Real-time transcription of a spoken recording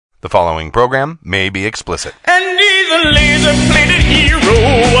The following program may be explicit. And he's a laser-plated hero,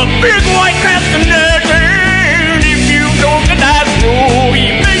 a big white castanet. And if you don't get that role,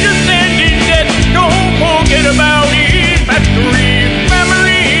 he measures standing dead. Don't forget about his factory,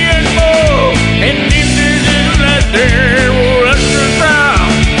 family, and more. And this is his last day. Well, that's just how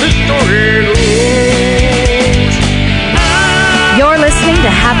the story goes. You're listening to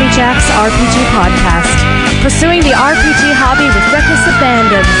Happy Jack's RPG Podcast, pursuing the RPG hobby with reckless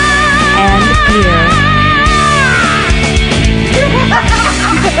abandon and fear.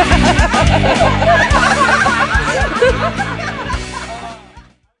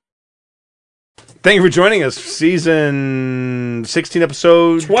 Thank you for joining us. Season 16,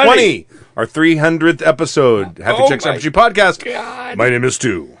 episode 20. Our 300th episode. Happy Jack's RPG Podcast. God. My name is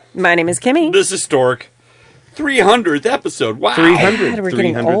Stu. My name is Kimmy. This is Stork. 300th episode. Wow. 300th. God, we're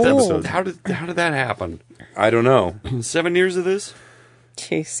getting 300th old. episode. How did that happen? I don't know. 7 years of this?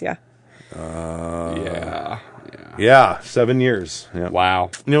 Jeez, yeah. Yeah. Yeah, 7 years. Yeah.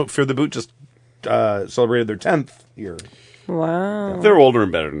 Wow. You know, Fear the Boot just celebrated their 10th year. Wow. They're older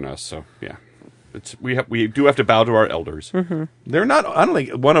and better than us, so yeah. We do have to bow to our elders. Mm-hmm. They're not, I don't think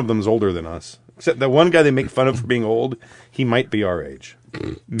one of them is older than us. Except that one guy they make fun of for being old, he might be our age.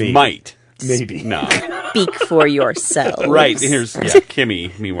 Maybe. Might. Maybe. No. Speak for yourself. Right. Here's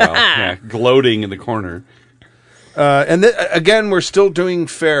Kimmy, meanwhile, gloating in the corner. And again, we're still doing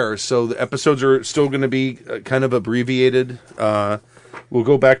fair, so the episodes are still going to be kind of abbreviated. We'll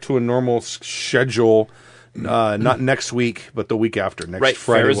go back to a normal schedule, not next week, but the week after. Next Right,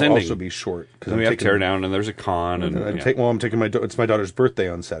 Friday fair is will ending. also be short. Then we have Teardown, and there's a con. And I'm taking it's my daughter's birthday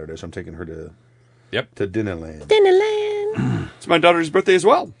on Saturday, so I'm taking her to Dinnerland. Dinnerland. It's my daughter's birthday as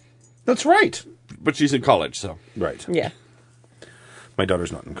well, That's right. but she's in college, so. Right. Yeah. My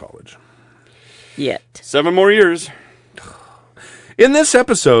daughter's not in college. Yet. 7 more years. In this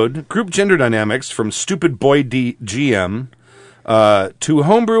episode, group gender dynamics from Stupid Boy GM, to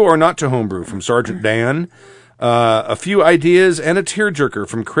homebrew or not to homebrew from Sergeant Dan, a few ideas and a tearjerker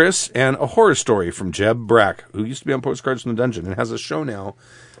from Chris, and a horror story from Jeb Brack, who used to be on Postcards from the Dungeon and has a show now.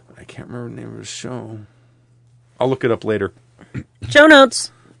 I can't remember the name of his show. I'll look it up later. Show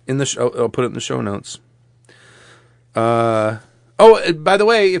notes. In the I'll put it in the show notes. By the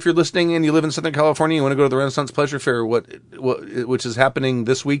way, if you're listening and you live in Southern California, you want to go to the Renaissance Pleasure Fair, which is happening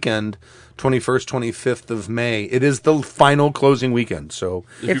this weekend, 21st, 25th of May. It is the final closing weekend. So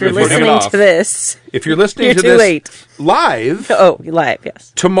If you're guys wanna listening get off. to this, if you're listening You're to too this late. live, live,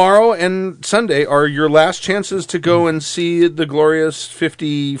 yes. tomorrow and Sunday are your last chances to go and see the glorious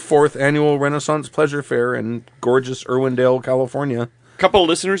 54th annual Renaissance Pleasure Fair in gorgeous Irwindale, California. Couple of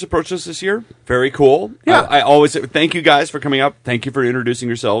listeners approached us this year. Very cool. Yeah. I always thank you guys for coming up. Thank you for introducing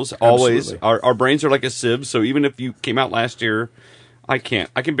yourselves. Always. Absolutely. Our brains are like a sieve, so even if you came out last year, I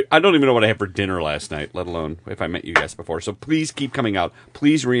don't even know what I had for dinner last night, let alone if I met you guys before. So please keep coming out.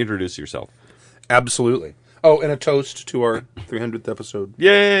 Please reintroduce yourself. Absolutely. Oh, and a toast to our 300th episode.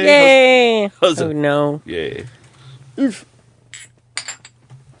 Yay! Yay. Huzzah. Oh, no. Yay.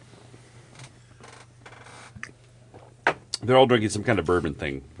 They're all drinking some kind of bourbon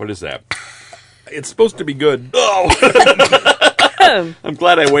thing. What is that? It's supposed to be good. I'm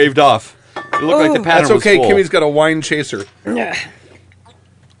glad I waved off. It looked like the pattern That's okay. was full. Kimmy's got a wine chaser Yeah.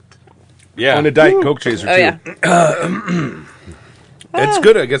 Yeah. and a Diet Coke chaser, too. Oh, yeah. It's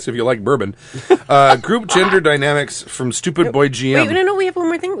good, I guess, if you like bourbon. Group gender dynamics from Stupid Boy GM. Wait, no, we have one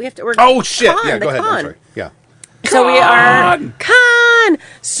more thing. We have to. Oh, shit. Con, Yeah, the go ahead. I'm con. sorry. Yeah. So we are con.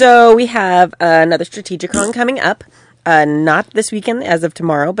 So we have another strategic con coming up. Not this weekend as of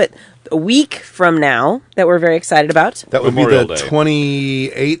tomorrow, but a week from now that we're very excited about. That would Memorial be the Day.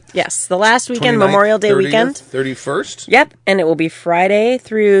 28th. Yes, the last weekend, 29th, Memorial Day 30th, weekend. 31st. Yep, and it will be Friday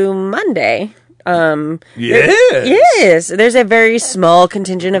through Monday. Yes. There's a very small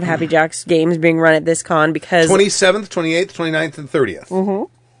contingent of Happy Jacks games being run at this con because 27th, 28th, 29th, and 30th. Mm-hmm.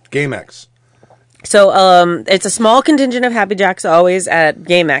 GameX. So, it's a small contingent of Happy Jacks always at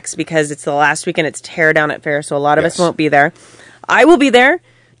GameX because it's the last weekend. It's Teardown at Fair, so a lot of us won't be there. I will be there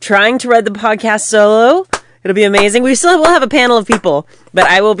trying to read the podcast solo. It'll be amazing. We still will have a panel of people, but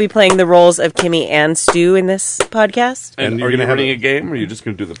I will be playing the roles of Kimmy and Stu in this podcast. And you're are you gonna have running a- a game, or are you just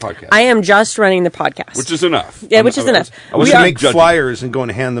going to do the podcast? I am just running the podcast. Which is enough. Yeah, which is enough. I We was should are- make judging. flyers and go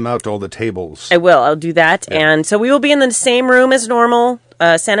and hand them out to all the tables. I will. I'll do that. And so we will be in the same room as normal,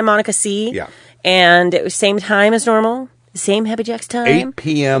 Santa Monica C. Yeah. And it was same time as normal, same Happy Jacks time. 8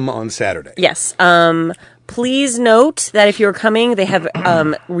 p.m. on Saturday. Yes. Please note that if you're coming, they have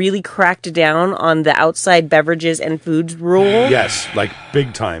really cracked down on the outside beverages and foods rule. Yes, like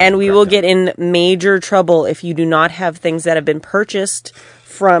big time. And we will get in major trouble if you do not have things that have been purchased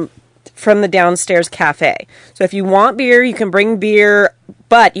from the downstairs cafe. So if you want beer, you can bring beer,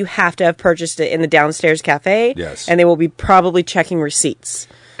 but you have to have purchased it in the downstairs cafe. Yes. And they will be probably checking receipts.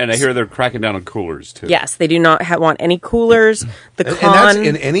 And I hear they're cracking down on coolers too. Yes, they do not want any coolers. The And con, that's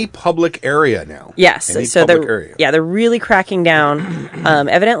in any public area now. yes, Any so public they're area. they're really cracking down.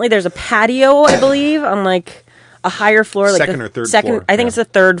 Evidently, there's a patio, I believe, on like a higher floor, like Second the or third second. floor, I think yeah. it's the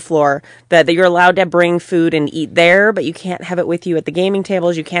third floor that you're allowed to bring food and eat there, but you can't have it with you at the gaming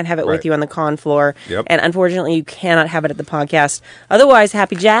tables. You can't have it Right. with you on the con floor, Yep. and unfortunately, you cannot have it at the podcast. Otherwise,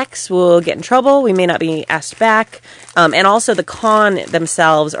 Happy Jacks will get in trouble. We may not be asked back, and also the con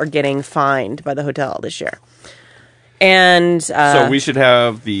themselves are getting fined by the hotel this year. And So we should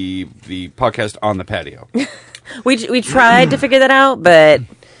have the podcast on the patio. we tried to figure that out, but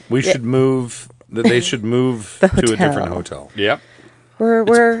We should move. That they should move to a different hotel. Yep.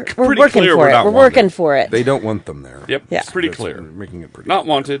 we're pretty working clear for we're it. not We're wanted. working for it. They don't want them there. Yep. Yeah. It's pretty That's- clear. we're making it pretty. Not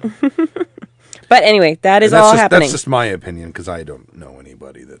wanted. But anyway, that is And that's all just, happening. That's just my opinion because I don't know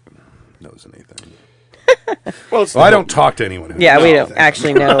anybody that knows anything. Well, it's Well, I don't talk to anyone. Who Yeah, knows we anything. don't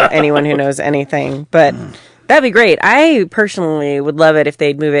actually know anyone who knows anything, but that'd be great. I personally would love it if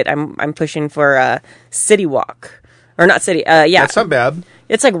they'd move it. I'm pushing for a city walk, or not city. Yeah, That's not bad.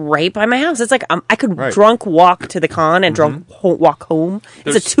 it's like right by my house. It's like I could Right. drunk walk to the con and drunk walk home.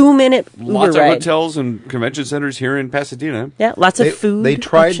 There's It's a 2-minute Uber Lots of ride. hotels and convention centers here in Pasadena. Yeah, lots of food. They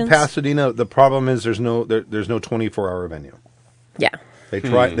tried options. Pasadena. The problem is there's no 24-hour venue. Yeah, They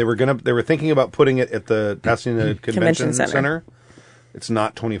tried. They were thinking about putting it at the Pasadena Convention Center. Center. It's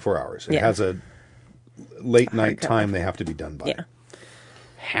not 24 hours. It Yeah. has a late night cut. time they have to be done by.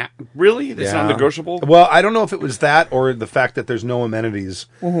 yeah. Really? It's not Yeah. negotiable? Well, I don't know if it was that or the fact that there's no amenities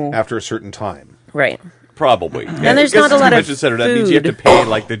after a certain time. Right. Probably. And there's Because not a it's lot of convention center. That means you have to food. pay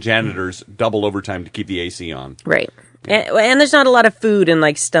like the janitors double overtime to keep the AC on. Right. And there's not a lot of food in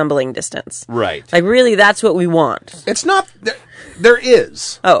like stumbling distance. Right. Like really, that's what we want. It's not. There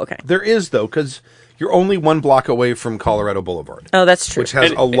is. Oh, okay. There is though, because you're only 1 block away from Colorado Boulevard, Oh, that's true. which has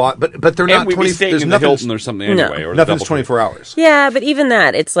And- a lot. But they're And not we'd 20. be staying There's in the nothing. Hilton or something anyway. Or the Nothing's Doubletree. 24 hours. Yeah, but even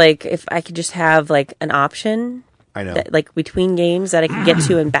that, it's like if I could just have like an option, I know. that, like between games that I could get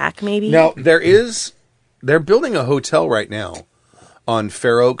to and back, maybe. Now they're building a hotel right now on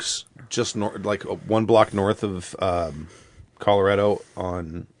Fair Oaks, just like 1 block north of Colorado.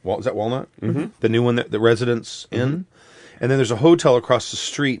 On is that Walnut? Mm-hmm. The new one that the residents in, and then there's a hotel across the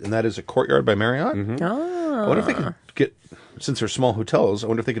street, and that is a Courtyard by Marriott. Oh, I wonder if they could get, since they're small hotels, I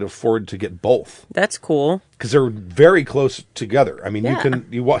wonder if they could afford to get both that's cool. because they're very close together. I mean, Yeah.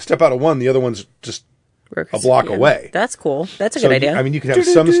 you step out of one, the other one's just a block Yeah, away. That's cool. That's a So good idea. I mean, you could have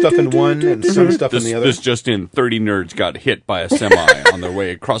some stuff in one and some stuff in the other. This just in, 30 nerds got hit by a semi on their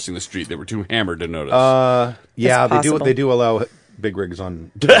way crossing the street. They were too hammered to notice. Yeah, That's they do. possible. They do allow big rigs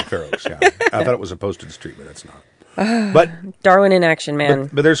on Fair Oaks. Yeah, I thought it was a posted street, but it's not. But Darwin in action, man.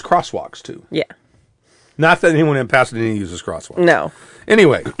 but there's crosswalks too. Yeah. Not that anyone in Pasadena uses crosswalks. No.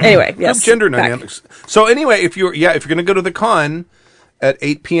 Anyway, Anyway, group yes, gender back. dynamics. So anyway, if you're going to go to the con at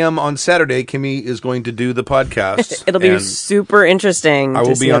 8 p.m. on Saturday, Kimmy is going to do the podcast. It'll be and super interesting. I to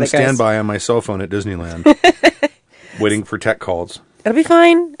will see be how on that goes. standby on my cell phone at Disneyland, waiting for tech calls. It'll be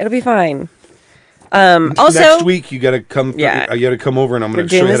fine. It'll be fine. Also, next week you got to come. Yeah. You got to come over, and I'm going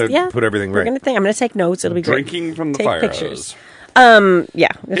to show you how to put everything right. I'm gonna take notes. It'll be great. Drinking from the Take fire pictures. hose. Yeah.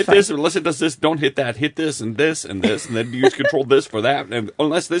 It's Hit fine. this, unless it does this, don't hit that. Hit this and this and this, and then use control this for that. And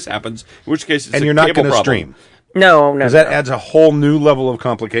unless this happens, in which case it's And a you're not cable going to problem. stream. No. Because that adds a whole new level of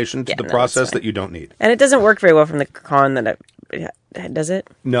complication to Yeah, the no, that's process fine. that you don't need. And it doesn't work very well from the con that it does it.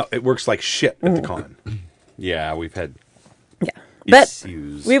 No, it works like shit at the con. Yeah, we've had Yeah. But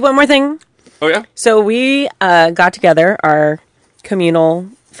issues. we have one more thing. Oh yeah. So we got together our communal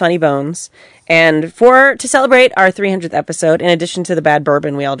funny bones, and to celebrate our 300th episode, in addition to the bad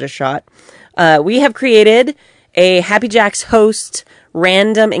bourbon we all just shot, we have created a Happy Jacks host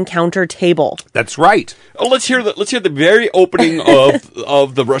random encounter table. That's right. Oh, let's hear the very opening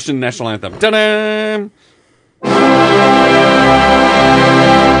of the Russian national anthem. Ta-da!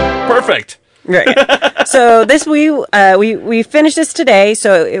 Perfect. Right. So this we finished this today,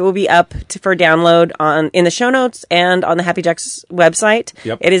 so it will be up for download in the show notes and on the Happy Jacks website.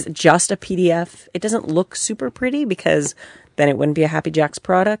 Yep. It is just a PDF. It doesn't look super pretty because then it wouldn't be a Happy Jacks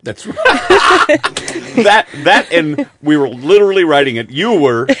product. That's right. That and we were literally writing it. You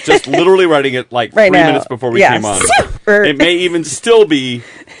were just literally writing it like Right 3 now. minutes before we Yes. came on. Or- It may even still be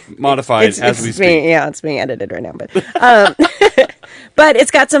modified as we speak. it's being edited right now, but but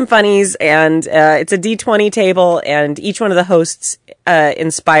it's got some funnies, and it's a D20 table, and each one of the hosts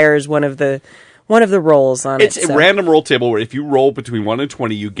inspires one of the one of the rolls on It's it. a random roll table where if you roll between 1 and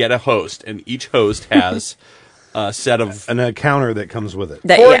 20, you get a host, and each host has a set of. And a counter that comes with it.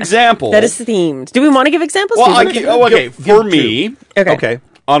 For example, that is themed. Do we want to give examples? Well, Do you wanna okay. For me, Okay.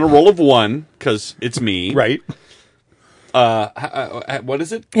 on a roll of 1, because it's me. Right. What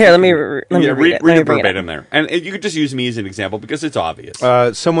is it? Here, let me read it. Read Let me it bring it verbatim up. there, and you could just use me as an example because it's obvious.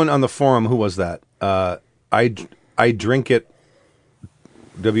 Someone on the forum, who was that? I drink it.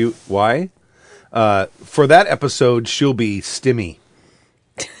 W-Y? For that episode, she'll be Stimmy.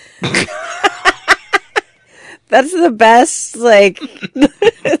 That's the best, like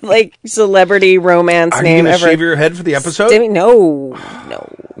celebrity romance Are you name going to ever. shave your head for the episode? Stimmy? No.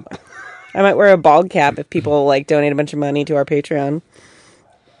 I might wear a bald cap if people donate a bunch of money to our Patreon.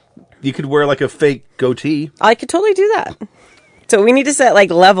 You could wear like a fake goatee. I could totally do that. So we need to set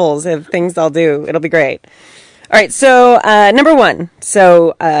levels of things I'll do. It'll be great. All right, so number 1.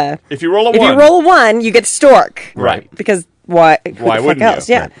 So if you roll a if 1, you roll a 1, you get Stork. Right. Because why the fuck wouldn't else?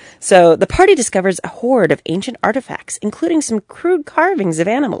 you? Yeah. Right. So the party discovers a hoard of ancient artifacts, including some crude carvings of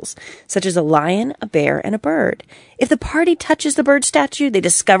animals, such as a lion, a bear, and a bird. If the party touches the bird statue, they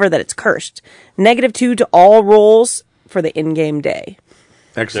discover that it's cursed. -2 to all rolls for the in-game day.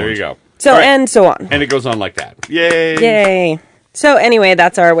 Excellent. there you go. So All right. and so on. And it goes on like that. Yay! Yay. So anyway,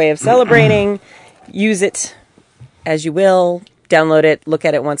 that's our way of celebrating. Use it as you will. Download it, look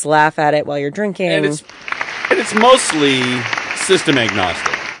at it once, laugh at it while you're drinking. And it's mostly system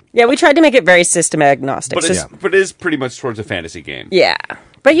agnostic, Yeah, we tried to make it very system agnostic. but So- it is pretty much towards a fantasy game. yeah.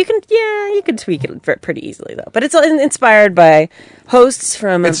 But you can tweak it pretty easily though. But it's inspired by hosts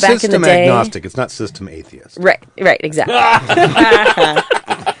from It's back in the system day. agnostic. It's not system atheist. Right, exactly.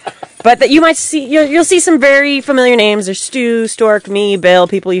 But that you might see, you'll see some very familiar names. There's Stu, Stork, me, Bill,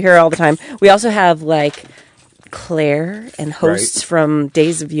 people you hear all the time. We also have Claire and hosts from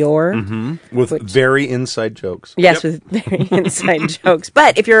Days of Yore. With very inside jokes. Yes, with very inside jokes.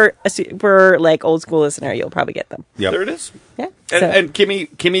 But if you're a super old school listener, you'll probably get them. Yep. There it is. Yeah. And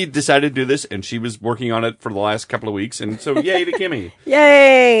Kimmy decided to do this, and she was working on it for the last couple of weeks, and so yay to Kimmy.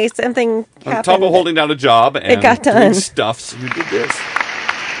 Yay! Something On happened. top of holding down a job and got done. doing stuffs, you did this.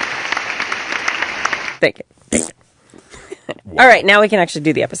 Thank you. All right, now we can actually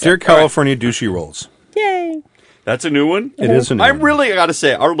do the episode. Dear California douchey rolls. Yay! That's a new one? It is a new I one. really got to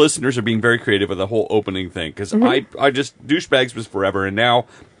say, our listeners are being very creative with the whole opening thing, because I just, douchebags was forever, and now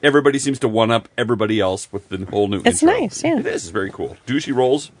everybody seems to one-up everybody else with the whole new It's intro. nice, yeah. It is. It's very cool. Douchey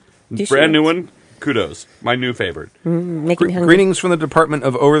rolls. Douchey Brand new rolls. one. Kudos. My new favorite. Making me hungry. Greetings from the Department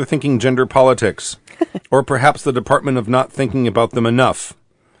of Overthinking Gender Politics. Or perhaps the Department of Not Thinking About Them Enough.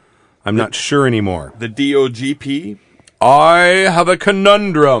 I'm not sure anymore. The DOGP. I have a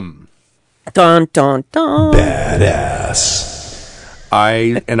conundrum. Dun dun dun. Badass.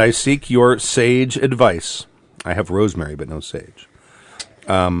 I seek your sage advice. I have rosemary, but no sage.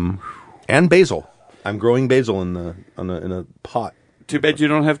 And basil. I'm growing basil in a pot. Too bad you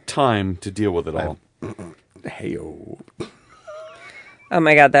don't have time to deal with it all. Hey-o. Oh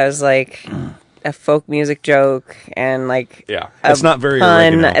my god, that was a folk music joke and Yeah. a It's not very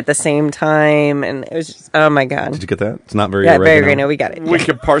pun oregano. at the same time, and it was just, oh my god. Did you get that? It's not very Yeah, oregano. very oregano. We got it. We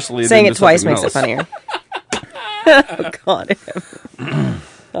could parsley it Saying into it twice something makes it else. funnier. Oh god.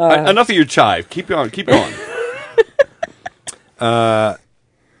 Enough of your chive. Keep going. Keep going.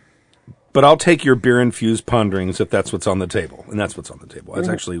 But I'll take your beer-infused ponderings if that's what's on the table. And that's what's on the table. It's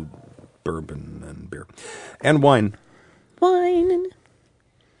actually bourbon and beer. And wine. Wine.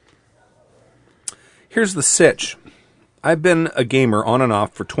 Here's the sitch. I've been a gamer on and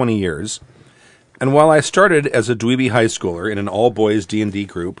off for 20 years. And while I started as a dweeby high schooler in an all-boys D&D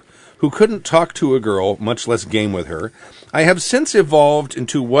group who couldn't talk to a girl, much less game with her, I have since evolved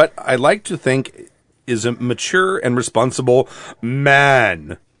into what I like to think is a mature and responsible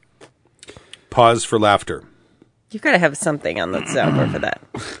man. Pause for laughter. You've got to have something on the soundboard for that.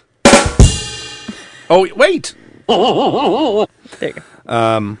 Oh, wait! There you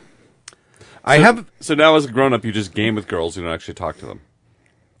go. I have... So now as a grown-up, you just game with girls. You don't actually talk to them.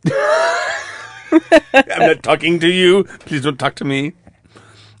 I'm not talking to you. Please don't talk to me.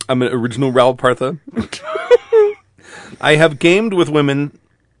 I'm an original Raoul Partha. I have gamed with women...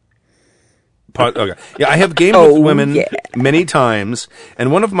 Okay. Yeah, I have gamed with women many times,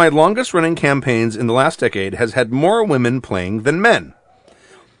 and one of my longest-running campaigns in the last decade has had more women playing than men.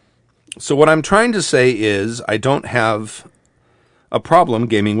 So what I'm trying to say is I don't have a problem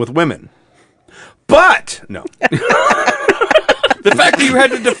gaming with women. But, no. The fact that you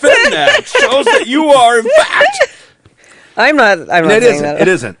had to defend that shows that you are, in fact... I'm not It saying isn't. that. It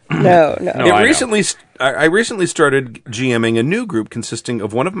isn't. No. No, I know. I recently started GMing a new group consisting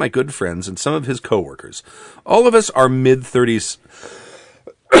of one of my good friends and some of his coworkers. All of us are mid-30s.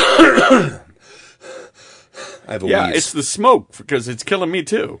 I have a Yeah, wheeze. it's the smoke because it's killing me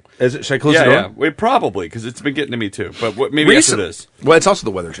too. Is it? Should I close the door? Yeah. Wait, probably because it's been getting to me too. But maybe after this. Well, it's also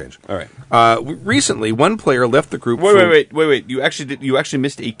the weather change. All right. Recently, one player left the group. Wait. You actually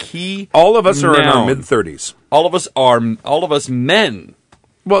missed a key. All of us are in our noun. mid-30s. All of us men.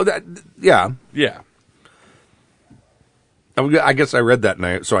 Well, yeah. Yeah. I guess I read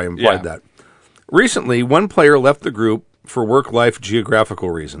that, so I implied Yeah. that. Recently, one player left the group for work-life geographical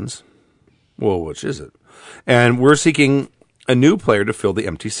reasons. Well, which is it? And we're seeking a new player to fill the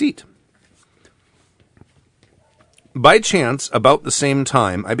empty seat. By chance, about the same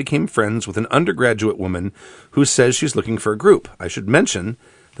time, I became friends with an undergraduate woman who says she's looking for a group. I should mention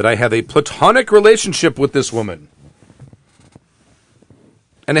that I have a platonic relationship with this woman.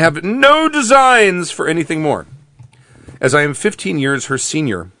 And I have no designs for anything more. As I am 15 years her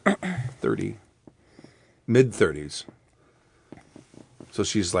senior, 30, mid-30s. So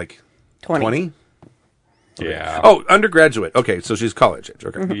she's like 20? Yeah. Oh, undergraduate. Okay, so she's college age.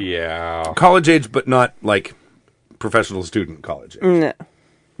 Okay. Yeah. College age, but not like professional student college age. No.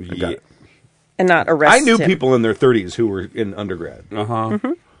 I got it. And not arrest I knew him. people in their 30s who were in undergrad. Uh-huh.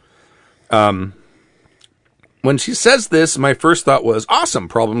 When she says this, my first thought was, awesome,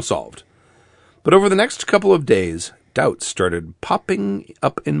 problem solved. But over the next couple of days, doubts started popping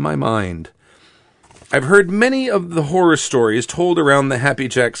up in my mind. I've heard many of the horror stories told around the Happy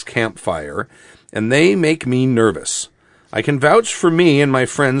Jacks campfire, and they make me nervous. I can vouch for me and my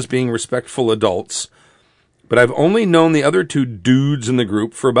friends being respectful adults, but I've only known the other two dudes in the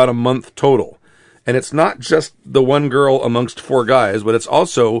group for about a month total. And it's not just the one girl amongst four guys, but it's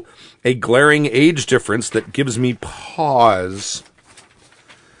also a glaring age difference that gives me pause.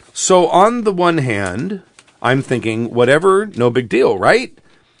 So on the one hand, I'm thinking, whatever, no big deal, right?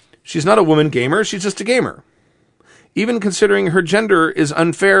 She's not a woman gamer, she's just a gamer. Even considering her gender is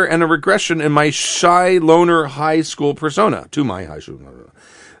unfair and a regression in my shy loner high school persona, to my high school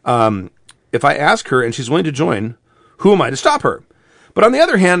persona. If I ask her and she's willing to join, who am I to stop her? But on the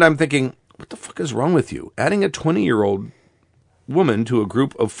other hand, I'm thinking, what the fuck is wrong with you? Adding a 20-year-old woman to a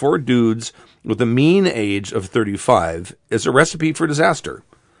group of four dudes with a mean age of 35 is a recipe for disaster.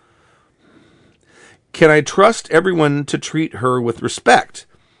 Can I trust everyone to treat her with respect?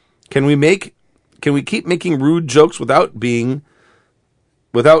 Can we keep making rude jokes without her being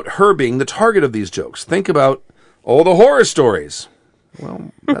the target of these jokes? Think about all the horror stories.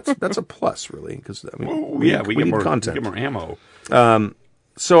 Well, that's a plus, really, because I mean, we get need more content. We get more ammo.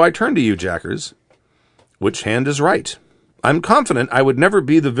 So I turn to you, Jackers. Which hand is right? I'm confident I would never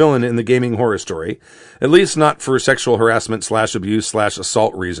be the villain in the gaming horror story, at least not for sexual harassment / abuse /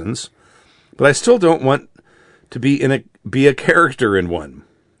 assault reasons. But I still don't want to be a character in one.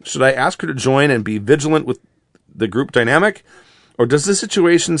 Should I ask her to join and be vigilant with the group dynamic? Or does this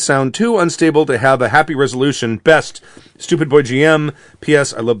situation sound too unstable to have a happy resolution? Best, Stupid Boy GM.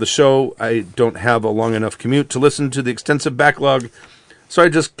 P.S. I love the show. I don't have a long enough commute to listen to the extensive backlog, so I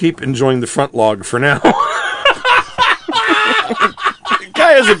just keep enjoying the front log for now.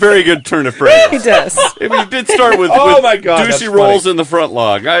 Guy has a very good turn of phrase. He does. I mean, he did start with, Oh my God, that's Deucey rolls funny. in the front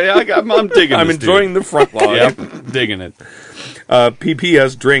log. I'm digging I'm this enjoying the front log. Yep, digging it.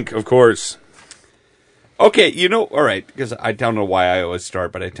 PPS drink, of course. Okay, all right, because I don't know why I always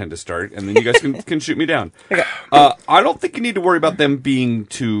start, but I tend to start, and then you guys can shoot me down. Okay. I don't think you need to worry about them being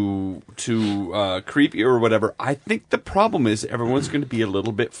too creepy or whatever. I think the problem is everyone's going to be a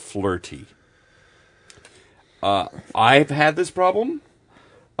little bit flirty. I've had this problem.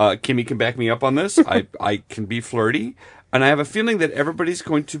 Kimmy can back me up on this. I can be flirty, and I have a feeling that everybody's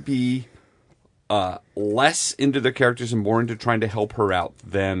going to be less into their characters and more into trying to help her out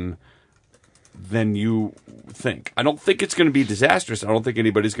than you think. I don't think it's going to be disastrous. I don't think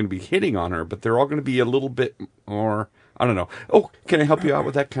anybody's going to be hitting on her, but they're all going to be a little bit more, I don't know. Oh, can I help you out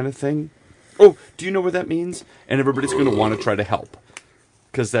with that kind of thing? Oh, do you know what that means? And everybody's going to want to try to help.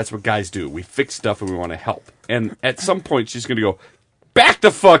 Because that's what guys do. We fix stuff and we want to help. And at some point, she's going to go, back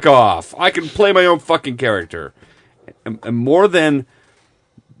the fuck off. I can play my own fucking character. And more than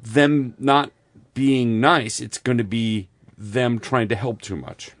them not being nice, it's going to be them trying to help too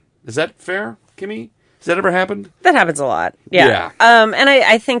much. Is that fair, Kimmy? Has that ever happened? That happens a lot. Yeah. And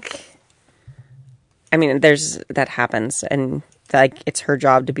I think, I mean, that happens, and like it's her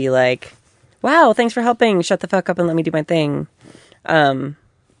job to be like, wow, thanks for helping. Shut the fuck up and let me do my thing.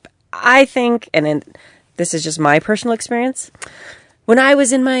 I think, and this is just my personal experience, when I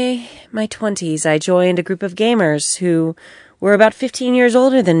was in my 20s, I joined a group of gamers who were about 15 years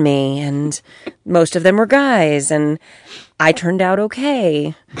older than me, and most of them were guys, and I turned out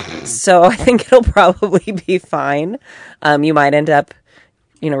okay. So I think it'll probably be fine. You might end up,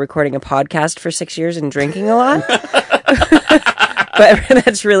 recording a podcast for 6 years and drinking a lot. But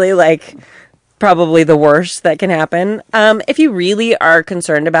that's really like probably the worst that can happen. If you really are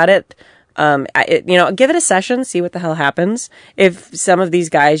concerned about it, give it a session, see what the hell happens. If some of these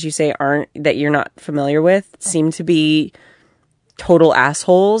guys you say that you're not familiar with seem to be total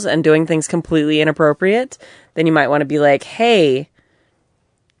assholes and doing things completely inappropriate, then you might want to be like, hey,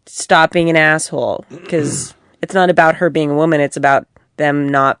 stop being an asshole. Because it's not about her being a woman, it's about them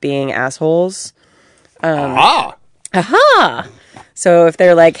not being assholes. Aha! So if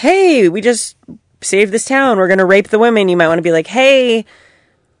they're like, hey, we just saved this town, we're going to rape the women, you might want to be like, hey,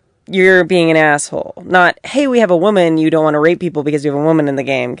 you're being an asshole. Not, hey, we have a woman, you don't want to rape people because you have a woman in the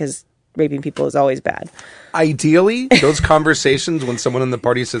game, because raping people is always bad. Ideally, those conversations when someone in the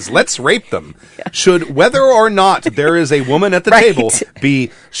party says, let's rape them, should, whether or not there is a woman at the table, be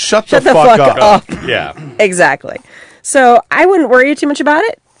shut the fuck up. Yeah. Exactly. So I wouldn't worry too much about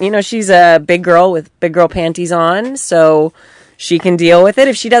it. She's a big girl with big girl panties on, so she can deal with it.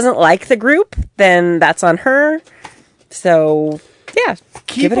 If she doesn't like the group, then that's on her. So, yeah,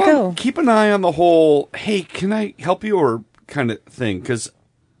 give it a go. Keep an eye on the whole, hey, can I help you, or kind of thing, because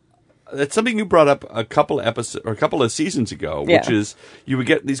that's something you brought up a couple of seasons ago, which is you would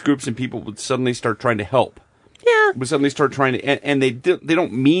get these groups and people would suddenly start trying to help. Yeah. Would suddenly start trying to, and they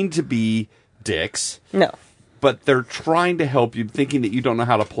don't mean to be dicks. No. But they're trying to help you, thinking that you don't know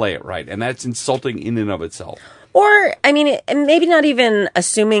how to play it right, and that's insulting in and of itself. Or, maybe not even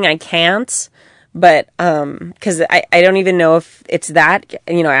assuming I can't, but because I don't even know if it's that.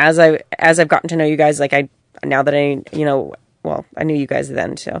 As I've gotten to know you guys, like I knew you guys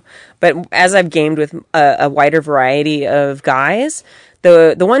then too. But as I've gamed with a wider variety of guys,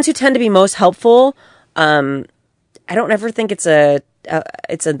 the ones who tend to be most helpful, I don't ever think it's a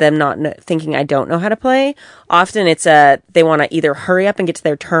them not thinking I don't know how to play. Often it's they want to either hurry up and get to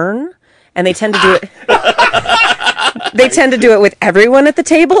their turn, and they tend to do it. They tend to do it with everyone at the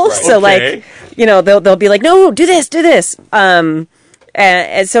table. Right. So okay. They'll be like, no, do this. And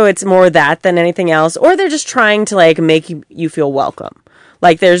so it's more that than anything else, or they're just trying to like make you feel welcome.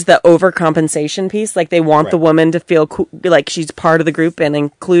 Like there's the overcompensation piece. Like they want the woman to feel like she's part of the group and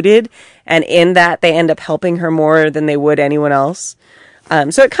included. And in that, they end up helping her more than they would anyone else.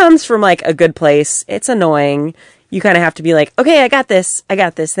 So it comes from like a good place. It's annoying. You kind of have to be like, okay, I got this.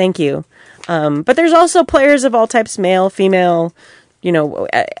 Thank you. But there's also players of all types, male, female,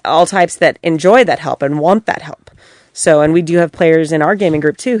 all types that enjoy that help and want that help. So, and we do have players in our gaming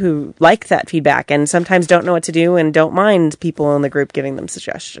group too who like that feedback and sometimes don't know what to do and don't mind people in the group giving them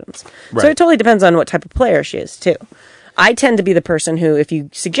suggestions. Right. So it totally depends on what type of player she is too. I tend to be the person who, if you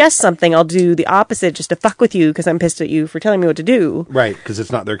suggest something, I'll do the opposite just to fuck with you because I'm pissed at you for telling me what to do. Right, because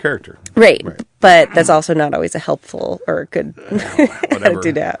it's not their character. Right. But that's also not always a helpful or a good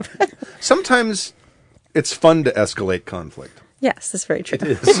attitude to have. Sometimes it's fun to escalate conflict. Yes, that's very true. It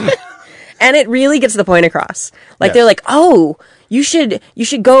is. And it really gets the point across. Like they're like, "Oh, you should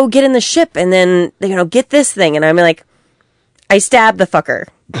go get in the ship and then get this thing." And I'm like, "I stabbed the fucker,"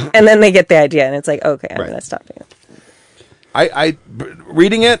 and then they get the idea, and it's like, "Okay, I'm gonna stop doing it." I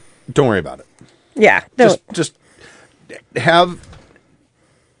reading it, don't worry about it. Yeah, just have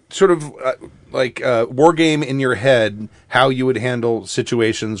sort of like a war game in your head how you would handle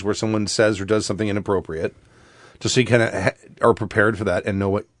situations where someone says or does something inappropriate, just so you kind of are prepared for that and know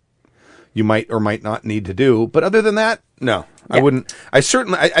what you might or might not need to do. But other than that, no, I wouldn't. I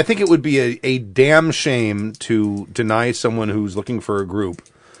think it would be a damn shame to deny someone who's looking for a group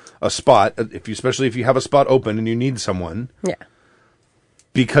a spot, especially if you have a spot open and you need someone. Yeah.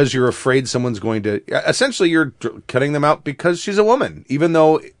 Because you're afraid someone's going to, essentially you're cutting them out because she's a woman, even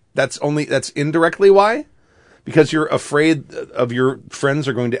though that's indirectly why. Because you're afraid of your friends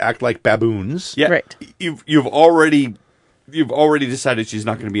are going to act like baboons. Yeah. Right. You've already decided she's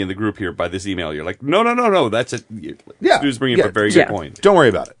not going to be in the group here by this email. You're like, no, that's it. Stu's bringing up a very good point. Don't worry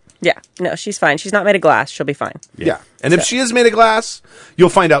about it. Yeah. No, she's fine. She's not made of glass. She'll be fine. Yeah. And if she is made of glass, you'll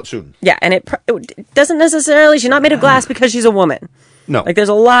find out soon. Yeah. And it doesn't necessarily, she's not made of glass because she's a woman. No. Like there's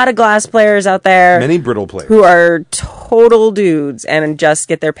a lot of glass players out there. Many brittle players. Who are total dudes and just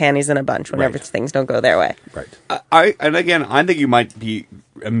get their panties in a bunch whenever things don't go their way. Right. I think you might be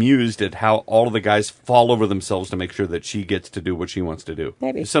amused at how all of the guys fall over themselves to make sure that she gets to do what she wants to do.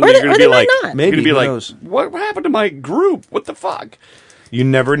 Maybe. Suddenly you're going to be like, maybe, you're going to be like, what happened to my group? What the fuck? You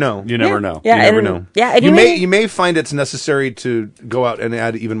never know. You never know. Yeah, you never know. Yeah, and you may find it's necessary to go out and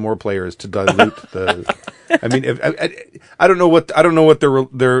add even more players to dilute the I mean, I don't know what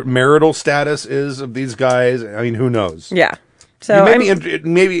their marital status is of these guys. I mean, who knows? Yeah. So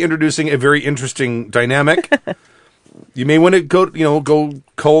maybe introducing a very interesting dynamic. You may want to go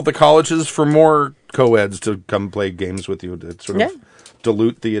call the colleges for more co-eds to come play games with you to sort of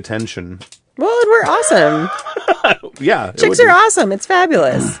dilute the attention. well, we're awesome. Yeah, Chicks are awesome. It's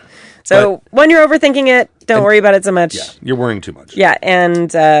fabulous. So when you're overthinking it, don't worry about it so much. Yeah, you're worrying too much. Yeah,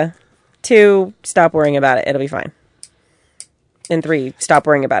 and 2, stop worrying about it. It'll be fine. And 3, stop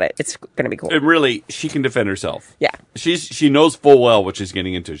worrying about it. It's going to be cool. And really, she can defend herself. Yeah. She knows full well what she's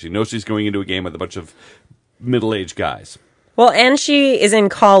getting into. She knows she's going into a game with a bunch of middle-aged guys. Well, and she is in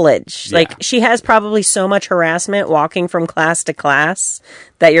college. Yeah. Like, she has probably so much harassment walking from class to class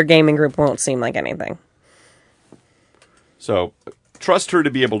that your gaming group won't seem like anything. So trust her to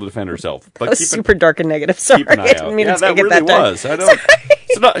be able to defend herself. But That was super dark and negative. Sorry, keep an I eye didn't out. mean Yeah, to that take it really that time. was. I don't.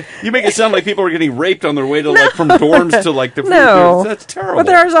 It's not. You make it sound like people are getting raped on their way to from dorms to the. No. That's terrible. But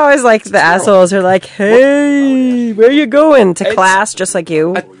there's always like the assholes who are like, "Hey, where you going to class?" Just like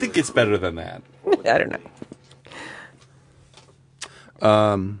you. I think it's better than that. I don't know.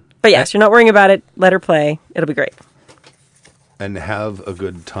 But yes, you're not worrying about it. Let her play. It'll be great. And have a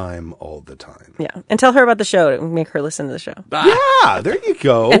good time all the time. Yeah, and tell her about the show to make her listen to the show, Yeah, there you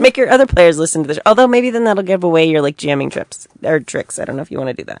go. and make your other players listen to the show. Although maybe then that'll give away your like jamming trips or tricks. I don't know if you want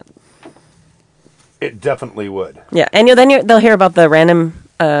to do that. It definitely would. Yeah, and they'll hear about the random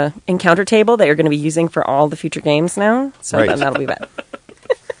encounter table that you're going to be using for all the future games now. So Right. then that'll be bad.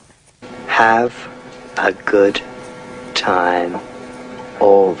 Have a good time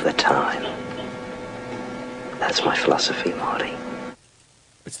all the time. That's my philosophy, Marty.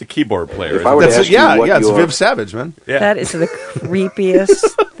 It's the keyboard player. If I were to ask you what it's your- Viv Savage, man. Yeah. That is the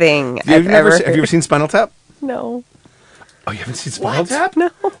creepiest thing Have I've ever you ever seen Spinal Tap? No. Oh, you haven't seen Spinal What? Tap? No.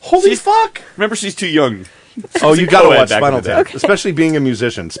 Holy fuck! Remember, she's too young. Oh, you gotta co-ed watch back in Spinal the day. Tap, especially being a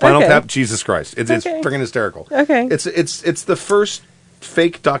musician. Spinal Okay. Tap, Jesus Christ, it's Okay. freaking hysterical. Okay. It's the first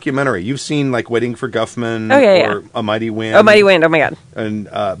fake documentary. You've seen like Waiting for Guffman Oh, yeah, or A Mighty Wind. Oh, Mighty Wind. Oh, my God. and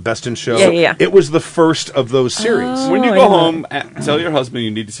Best in Show. Yeah. It was the first of those series. When you I go know. home, tell your husband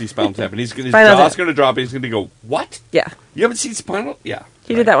you need to see Spinal Tap, and his Spinal jaw's Tap. going to drop, and he's going to go, "What? Yeah. You haven't seen Spinal? Yeah."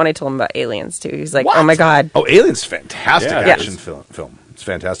 He did that when I told him about Aliens, too. He's like, What? oh, my God. Oh, Alien's fantastic Yeah. action film. It's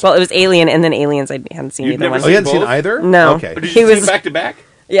fantastic. Well, it was Alien and then Aliens. I hadn't seen You've either never one. oh, you hadn't seen both? either? No. Okay. Did you He see was- it back to back?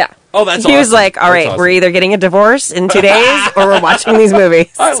 Yeah. Oh, that's He was awesome. like, all That's right, awesome. we're either getting a divorce in 2 days or we're watching these movies.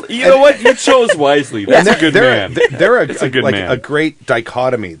 You know what? You chose wisely. That's a good man. They're That's a good man. a great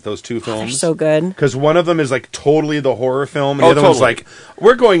dichotomy, those two They're films. so good. Because one of them is like totally the horror film, and Oh, the other one's totally. like,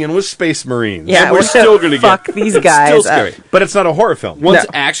 we're going in with Space Marines. Yeah, we're still going to fuck get these it's guys Still up. scary. But it's not a horror film. One's No.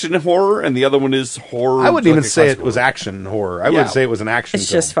 action horror, and the other one is horror. I wouldn't like even a say it classic was horror. action horror. I Yeah. would say it was an action It's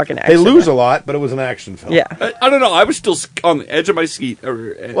film. just fucking They action, lose yeah. a lot, but it was an action film. Yeah. I don't know. I was still on the edge of my seat.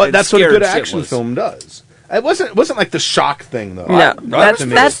 Well, that's what a good action film does. It wasn't like the shock thing though. No, Right.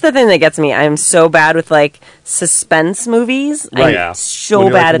 that's the thing that gets me. I'm so bad with like suspense movies. Right. I'm Yeah. so When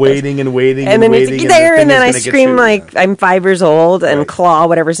you're, bad like, at waiting this. and waiting And then waiting, it's the there, thing and then is I gonna get scream you. like I'm 5 years old and Right. claw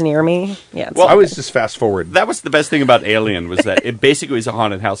whatever's near me. Yeah, it's Well, I was just fast forward. That was the best thing about Alien was that it basically is a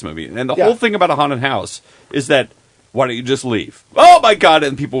haunted house movie, and the Yeah. whole thing about a haunted house is that why don't you just leave? Oh my god!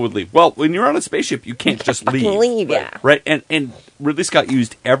 And people would leave. Well, when you're on a spaceship, you can't just leave. leave, yeah. Right. And Ridley Scott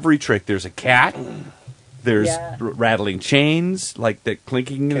used every trick. There's a cat. There's Yeah. rattling chains, like the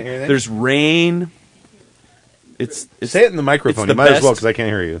clinking. Can't hear anything? There's rain. It's Say it in the microphone. it's the You might as well best. because I can't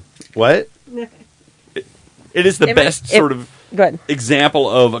hear you. What? It is the It best might- sort of Go ahead. example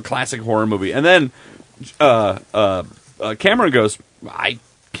of a classic horror movie. And then Cameron goes, I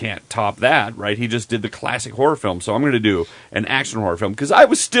can't top that, right? He just did the classic horror film, so I'm going to do an action horror film. Because I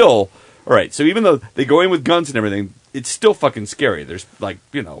was still, all right, so even though they go in with guns and everything, it's still fucking scary. There's, like,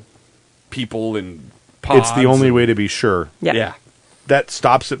 people and pods. It's the only and- way to be sure. Yeah. Yeah. That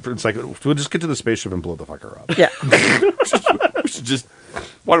stops it. It's like we'll just get to the spaceship and blow the fucker up. Yeah. We should just,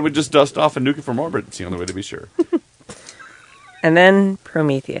 why don't we just dust off and nuke it from orbit? It's the only way to be sure. And then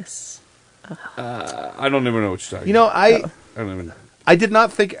Prometheus. I don't even know what you're talking You know, about. I don't even know. I did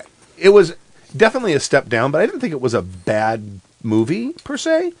not think it was definitely a step down, but I didn't think it was a bad movie per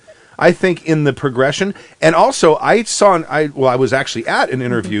se. I think in the progression, and also I was actually at an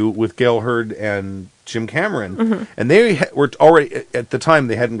interview with Gail Hurd and Jim Cameron, and they were already at the time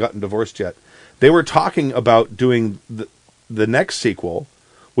they hadn't gotten divorced yet. They were talking about doing the next sequel,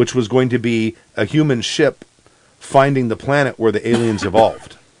 which was going to be a human ship finding the planet where the aliens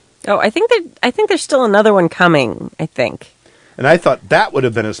evolved. Oh, I think there's still another one coming. I think And I thought that would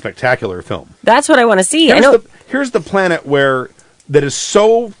have been a spectacular film. that's what I want to see. I know. Here's the planet that is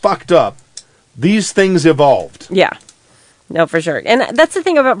so fucked up These things evolved. Yeah. No, for sure. And that's the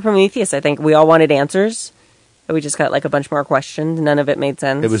thing about Prometheus, I think. We all wanted answers. But we just got like a bunch more questions. None of it made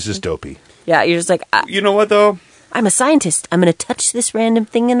sense. It was just dopey. Yeah, you're just like, You know what, though? I'm a scientist. I'm going to touch this random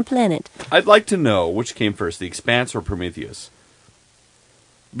thing in a planet. I'd like to know which came first, The Expanse or Prometheus.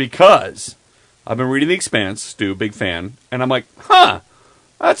 Because I've been reading The Expanse, Stu, big fan, and I'm like,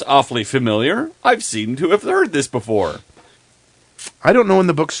 that's awfully familiar. I've seemed to have heard this before. I don't know when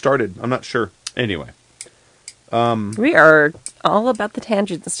the book started. I'm not sure. Anyway. We are all about the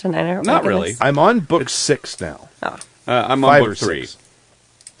tangents tonight, aren't we? Not really. I'm on book 6 now. Oh. I'm 5 on or book 3. 6.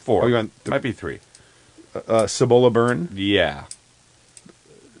 4. Oh, you're on Might be 3. Cibola Byrne. Yeah.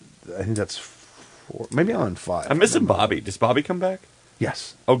 I think that's 4. Maybe I'm on 5. I'm missing Bobby. Does Bobby come back?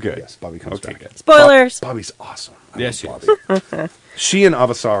 Yes. Oh, good. Yes, Bobby comes Okay, back. good. Spoilers. Bobby's awesome. I Yes, love she Bobby. She and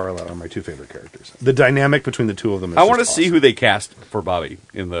Avasarala are my 2 favorite characters. The dynamic between the 2 of them is I want to just see awesome. who they cast for Bobby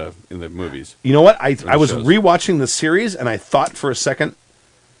in the movies. You know what? I was shows. rewatching the series, and I thought for a second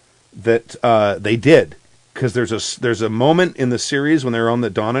that they did, because there's a moment in the series when they're on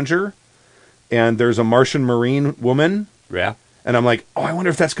the Donninger, and there's a Martian Marine woman, Yeah. and I'm like, oh, I wonder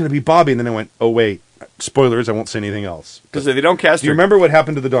if that's going to be Bobby. And then I went, oh wait, spoilers, I won't say anything else. Because if they don't cast Do you her... remember what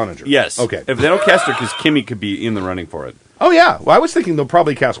happened to the Donninger? Yes. Okay. If they don't cast her, because Kimmy could be in the running for it. Oh yeah. Well, I was thinking they'll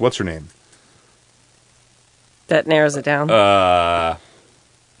probably cast what's her name. That narrows it down.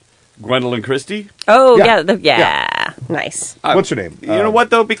 Gwendolyn Christie? oh, yeah. yeah. Nice. What's her name? You know what,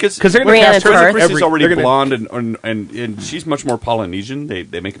 though? Because Because they're going to Brianna cast her Tarth. Christie's already they're gonna- blonde, and she's much more Polynesian. They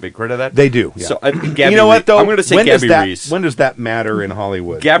make a big credit of that. They do. Yeah. So Gabby you know what though? I'm going to say when Gabby does that, Reese. When does that matter in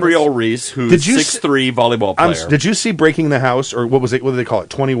Hollywood? Gabrielle Reese, who's Did you 6'3" volleyball player. Did you see Breaking the House, or what was it? What do they call it?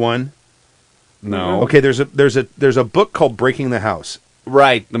 21. No. Okay, there's a book called Breaking the House,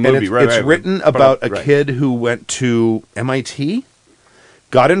 Right, the and movie. it's right. written But, about a right. kid who went to MIT,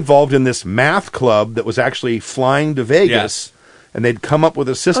 got involved in this math club that was actually flying to Vegas, Yes. and they'd come up with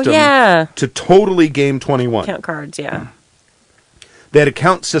a system yeah. to totally game 21. Count cards, yeah. They had a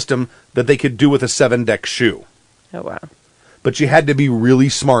count system that they could do with a 7-deck shoe. Oh, wow. But you had to be really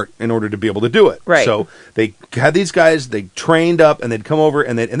smart in order to be able to do it. Right. So they had these guys, they trained up, and they'd come over,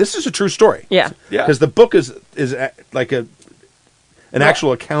 and this is a true story. Yeah. Yeah. Because the book is like an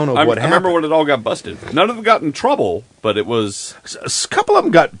actual account of what I happened. remember when it all got busted. None of them got in trouble, but it was... A couple of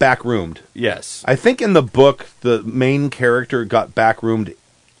them got backroomed. Yes. I think in the book, the main character got backroomed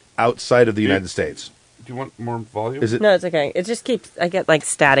outside of the United States. Do you want more volume? Is it? No, it's okay. It just keeps, I get like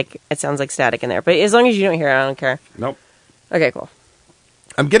static. It sounds like static in there. But as long as you don't hear it, I don't care. Nope. Okay, cool.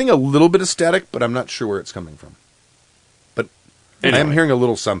 I'm getting a little bit of static, but I'm not sure where it's coming from. But I am Anyway. hearing a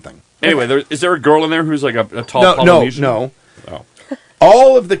little something. Anyway, is there a girl in there who's like a tall Polynesian? No. Oh.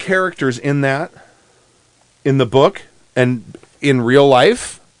 All of the characters in the book and in real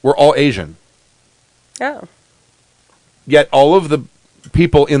life were all Asian. Oh. Yet all of the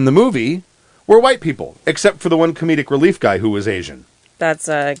people in the movie were white people, except for the one comedic relief guy who was Asian. That's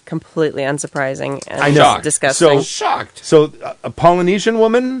completely unsurprising and I know. disgusting. So- Shocked. So a Polynesian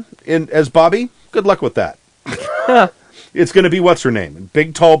woman as Bobby, good luck with that. It's going to be what's her name?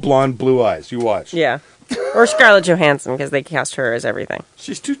 Big, tall, blonde, blue eyes. You watch. yeah. Or Scarlett Johansson, because they cast her as everything.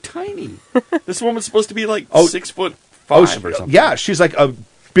 She's too tiny. This woman's supposed to be like Oh. 6'5" Oh, or something. yeah, she's like a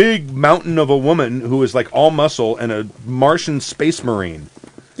big mountain of a woman who is like all muscle and a Martian space marine.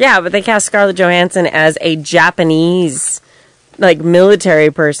 Yeah, but they cast Scarlett Johansson as a Japanese, like, military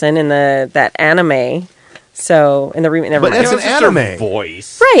person in that anime. So, in the remake, never But mind. that's an It's just her anime.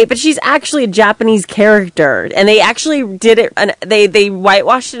 voice. Right, but she's actually a Japanese character, and they actually did it. And they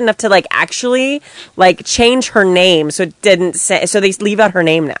whitewashed it enough to like actually like change her name, so it didn't say. So they leave out her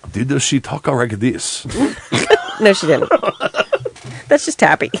name now. Did she talk like this? No, she didn't. That's just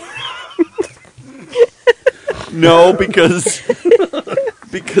Tappy. No, because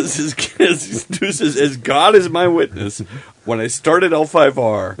as God is my witness, when I started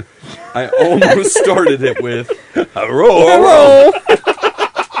L5R, I almost started it with Oh,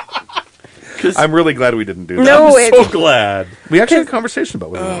 I'm really glad we didn't do that. no, I'm so glad. We actually had a conversation about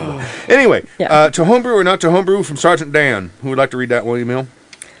whether. Anyway, Yeah. to homebrew or not to homebrew from Sergeant Dan. Who would like to read that one email?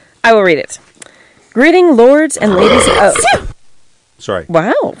 I will read it. Greeting, lords and ladies. Oh, Sorry.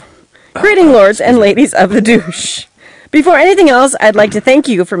 wow. Greeting, lords and ladies of the douche. Before anything else, I'd like to thank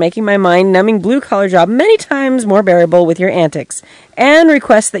you for making my mind-numbing blue-collar job many times more bearable with your antics, and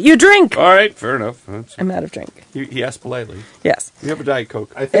request that you drink. All right, fair enough. I'm out of drink. He asked politely. Yes. You have a Diet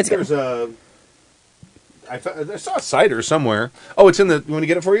Coke. I think It's good. there's a. I saw a cider somewhere. Oh, it's in the. You want to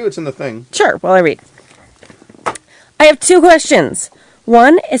get it for you? It's in the thing. Sure, while I read. I have two questions.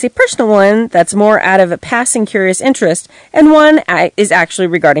 One is a personal one that's more out of a passing curious interest, and one is actually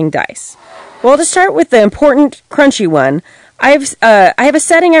regarding dice. Well, to start with the important, crunchy one, I have a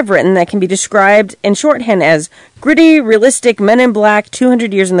setting I've written that can be described in shorthand as gritty, realistic Men in Black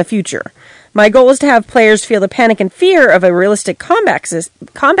 200 years in the future. My goal is to have players feel the panic and fear of a realistic combat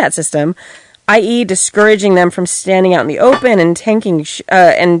system, i.e. discouraging them from standing out in the open and tanking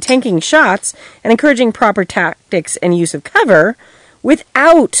shots, and encouraging proper tactics and use of cover,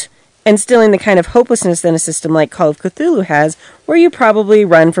 without instilling the kind of hopelessness in a system like Call of Cthulhu has, where you probably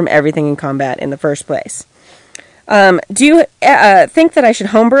run from everything in combat in the first place. Do you think that I should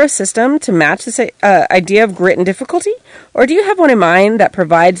homebrew a system to match this idea of grit and difficulty? Or do you have one in mind that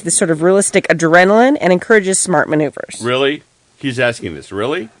provides this sort of realistic adrenaline and encourages smart maneuvers? Really? He's asking this.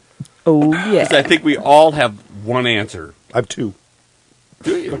 Really? Oh, yeah. 'Cause I think we all have one answer. I have 2.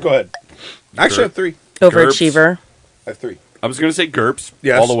 Do you? But go ahead. Actually, I have 3. Overachiever. I have 3. I was going to say GURPS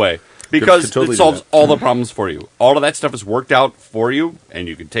Yes. all the way. Because could totally it do solves that. all the problems for you. All of that stuff is worked out for you, and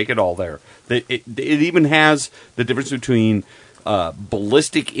you can take it all there. It even has the difference between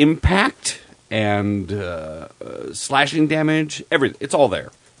ballistic impact and slashing damage. Everything. It's all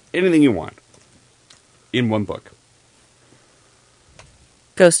there. Anything you want. In one book.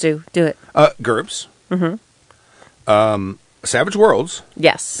 Go, Stu. Do it. GURPS. Mm-hmm. Savage Worlds.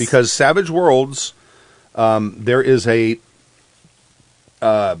 Yes. Because Savage Worlds, there is a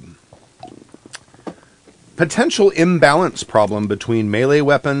potential imbalance problem between melee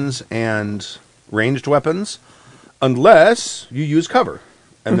weapons and ranged weapons, unless you use cover.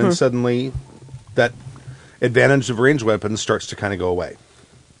 And then suddenly that advantage of ranged weapons starts to kind of go away.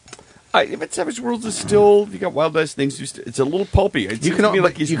 But Savage Worlds is still, you got Wild Dice things. It's a little pulpy. It You seems can, to me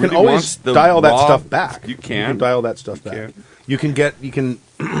like you he can really always wants the dial that raw- stuff back. You can. dial that stuff back. can. You can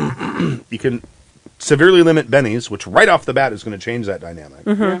you can severely limit bennies, which right off the bat is going to change that dynamic.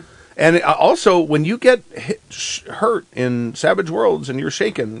 Yeah. And also, when you get hurt in Savage Worlds and you're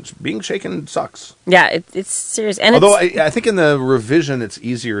shaken, being shaken sucks. Yeah, it's serious. And Although it's, I think in the revision, it's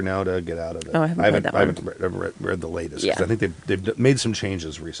easier now to get out of it. Oh, I haven't read that I one. haven't read the latest. 'Cause Yeah. I think they've made some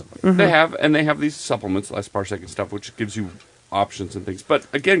changes recently. They have these supplements, last parsec and stuff, which gives you options and things. But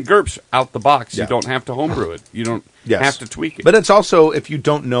again, GURPS out the box. Yeah. You don't have to homebrew it. You don't Yes. have to tweak it. But it's also, if you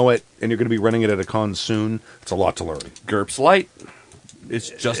don't know it and you're going to be running it at a con soon, it's a lot to learn. GURPS Light, it's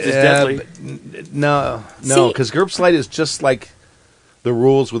just as deadly. No, See- because GURPS Lite is just like the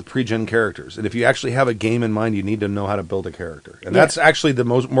rules with pre-gen characters. And if you actually have a game in mind, you need to know how to build a character. And that's actually the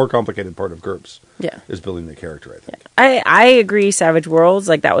more complicated part of GURPS. Yeah. Is building the character, I think. I agree. Savage Worlds,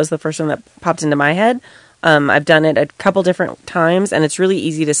 like that was the first one that popped into my head. I've done it a couple different times, and it's really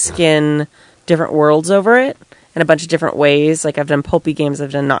easy to skin different worlds over it in a bunch of different ways. Like I've done pulpy games,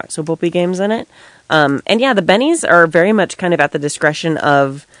 I've done not so pulpy games in it. And yeah, the bennies are very much kind of at the discretion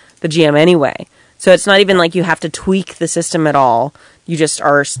of the GM anyway. So it's not even like you have to tweak the system at all. You just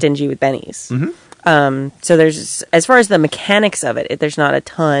are stingy with bennies. So there's, as far as the mechanics of it, there's not a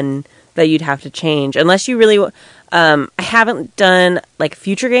ton that you'd have to change unless you really. I haven't done like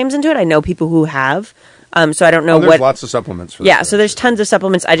future games into it. I know people who have. So I don't know There's what. lots of supplements for that. Yeah, so there's tons of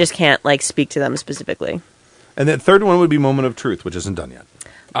supplements. I just can't like speak to them specifically. And the third one would be Moment of Truth, which isn't done yet.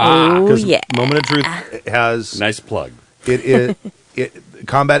 Oh Because yeah. Moment of Truth has Nice plug. it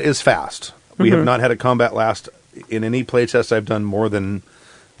combat is fast. We have not had a combat last in any playtest I've done more than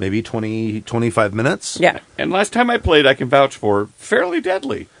maybe 20, 25 minutes. Yeah. And last time I played, I can vouch for fairly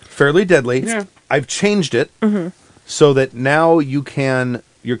deadly. Fairly deadly. Yeah. I've changed it so that now your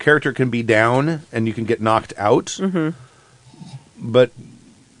character can be down and you can get knocked out. But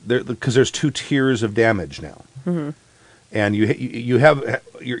because there's 2 tiers of damage now. And you have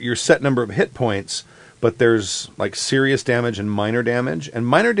your set number of hit points, but there's like serious damage and minor damage. And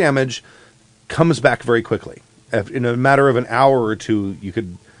minor damage comes back very quickly. In a matter of an hour or two,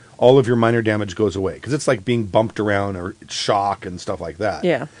 all of your minor damage goes away. Because it's like being bumped around or shock and stuff like that.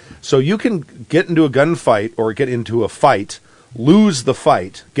 Yeah. So you can get into a gunfight or get into a fight, lose the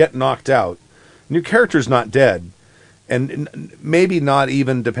fight, get knocked out, and your character's not dead. And maybe not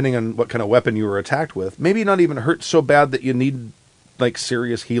even, depending on what kind of weapon you were attacked with, maybe not even hurt so bad that you need like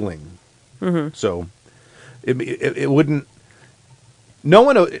serious healing. So it wouldn't.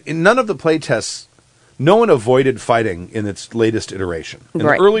 In none of the playtests, no one avoided fighting in its latest iteration. In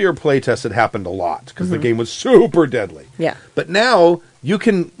Right. the earlier playtests, it happened a lot because the game was super deadly. Yeah. But now you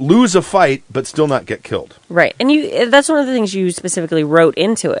can lose a fight but still not get killed. Right. And that's one of the things you specifically wrote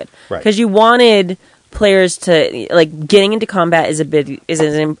into it. Right. Because you wanted players to, like, getting into combat is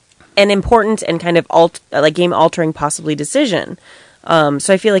an important and kind of game altering possibly decision. So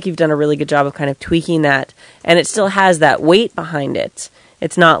I feel like you've done a really good job of kind of tweaking that, and it still has that weight behind it.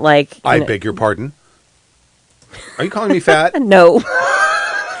 It's not like I beg your pardon. Are you calling me fat? no.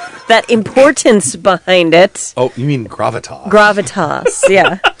 that importance behind it. Oh, you mean gravitas? Gravitas,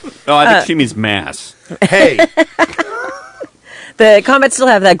 yeah. Oh, I think she means mass. Hey, The combats still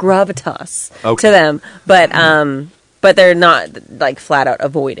have that gravitas Okay. to them, but they're not like flat out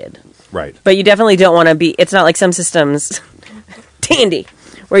avoided. right. But you definitely don't want to be. It's not like some systems, Tandy,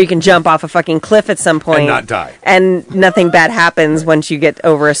 where you can jump off a fucking cliff at some point And not die. and nothing bad happens once you get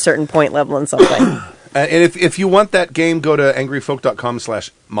over a certain point level in something. And if you want that game, go to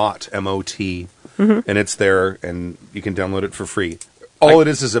angryfolk.com/mot, M-O-T, and it's there, and you can download it for free. All it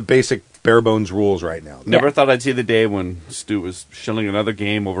is a basic bare bones rules right now. Never thought I'd see the day when Stu was shilling another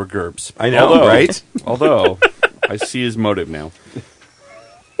game over GURPS. I know, right? Although, I see his motive now.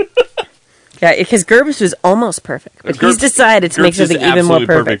 Yeah, because GURPS was almost perfect, but he's GURPS decided to make GURPS is something even more absolutely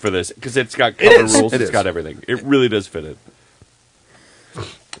perfect. for this because it's got cover is. rules, It it's is. got everything. It really does fit it.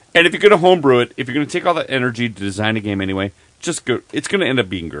 And if you're going to homebrew it, if you're going to take all that energy to design a game anyway, just go. It's going to end up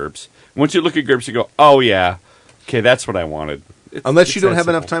being GURPS. Once you look at GURPS, you go, "Oh yeah, okay, that's what I wanted." Unless It's you don't that have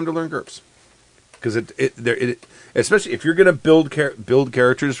enough simple. time to learn GURPS. Because especially if you're going to build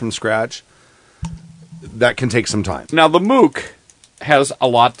characters from scratch, that can take some time. Now, the MOOC has a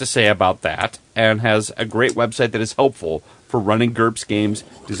lot to say about that and has a great website that is helpful for running GURPS games,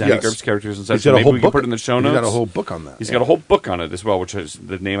 designing Yes. GURPS characters and He's such. got a Maybe whole we can book. put it in the show notes. He's got a whole book on that. He's got a whole book on it as well, which is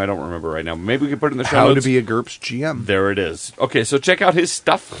the name I don't remember right now. Maybe we can put it in the show How notes. to be a GURPS GM. There it is. Okay, so check out his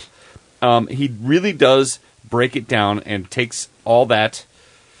stuff. He really does break it down and takes all that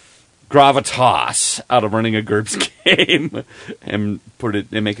gravitas out of running a GURPS game and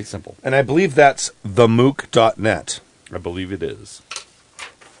make it simple. And I believe that's themook.net. I believe it is.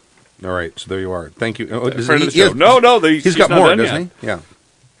 All right, so there you are. Thank you. Oh, does Friend he- of the show. No, he's got not more, done doesn't yet. he? Yeah.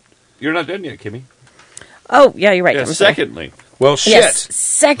 You're not done yet, Kimmy. Oh, yeah, you're right. Yeah, I'm sorry. secondly, Well, shit. Yes.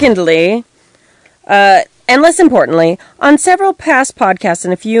 Secondly, and less importantly, on several past podcasts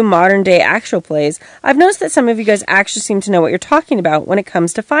and a few modern day actual plays, I've noticed that some of you guys actually seem to know what you're talking about when it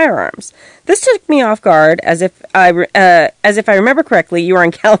comes to firearms. This took me off guard, as if I remember correctly, you are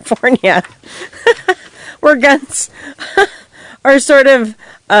in California, where guns are sort of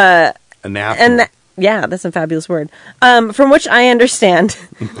Anathema. and yeah, that's a fabulous word. From which I understand,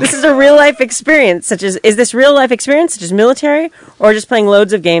 this is a real life experience. Is this real life experience, such as military, or just playing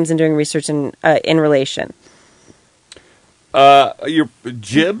loads of games and doing research in relation? your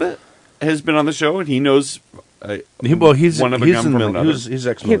Jib has been on the show, and he knows. he's one of a he's gun in the from another. he's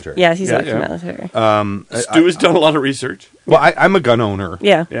ex-military. Yeah, he's Yeah, like yeah. military. Stu has done a lot of research. Well, I'm a gun owner.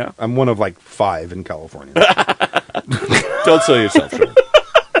 Yeah. Yeah, I'm one of like 5 in California. don't sell yourself short.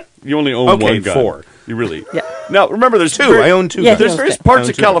 You only own Okay, one gun. 4. You really. Yeah. Now remember, there's 2. very- I own 2 Yeah, guns. There's he various owns parts I own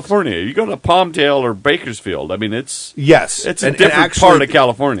of 2 guns. California. You go to Palmdale or Bakersfield. I mean, it's Yes. it's a And different actually, part of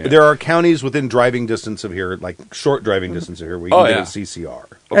California. There are counties within driving distance of here, like short driving distance of here, where you Oh, can yeah. get a CCR.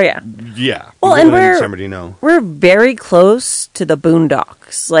 Oh yeah. yeah. Well, and Within San Bernardino. we're very close to the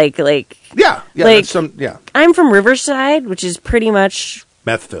boondocks. Like Yeah. Yeah. Like- That's some, yeah. I'm from Riverside, which is pretty much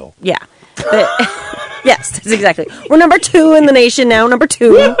Methville. yeah. Yes, that's exactly. We're number 2 in the nation now. Number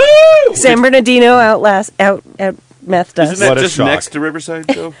 2. San Bernardino out methed us. Isn't that What a just shock. next to Riverside,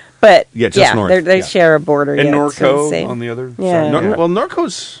 though? But Yeah, just north, they yeah. share a border. And yeah, it's so Norco insane. on the other Yeah. side. Well,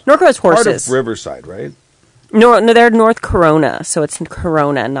 Norco's Norco's part horses. of Riverside, right? No, they're North Corona, so it's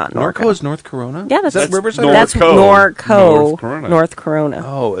Corona, not Norco. Norco is North Corona? Yeah, Is that that's Riverside? That's Norco. Norco. North Corona. North Corona.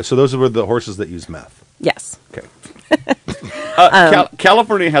 Oh, so those were the horses that use meth. Yes. Okay.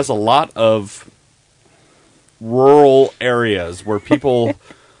 California has a lot of rural areas where people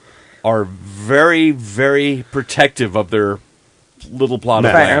are very, very protective of their little plot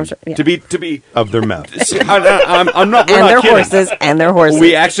of Right, land. I'm sure, yeah. To be, Of their meth. I'm not. We're And not their kidding. horses. And their horses.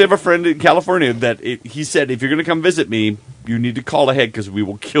 We actually have a friend in California that he said, if you're going to come visit me, you need to call ahead because we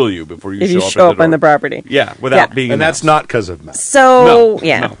will kill you before you if show you up. show at up the on the door. property. Yeah, without Yeah. being. And that's announced. not because of meth. So, No,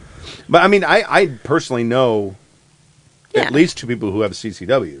 yeah. no. But I mean, I personally know Yeah. at least 2 people who have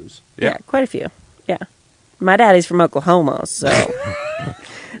CCWs. Yeah, quite a few. Yeah. My daddy's from Oklahoma, so.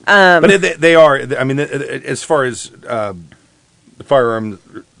 But they are, I mean, as far as firearm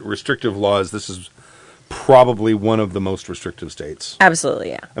restrictive laws, this is probably one of the most restrictive states. Absolutely,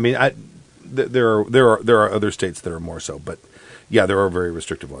 yeah. I mean, there are other states that are more so, but yeah, there are very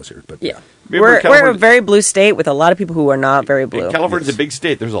restrictive laws here. But Yeah. Remember We're a California- very blue state with a lot of people who are not very blue. California's a big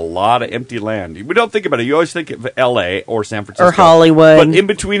state. There's a lot of empty land. We don't think about it. You always think of L.A. or San Francisco. Or Hollywood. But in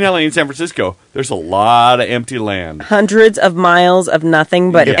between L.A. and San Francisco, there's a lot of empty land. Hundreds of miles of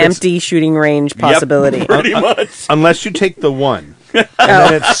nothing but Yes. empty shooting range possibility. Yep, pretty much. unless you take the one and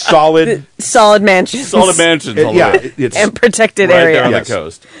then it's solid. Solid mansions. Solid mansions. all the way. It's And protected right area. there on Yes. the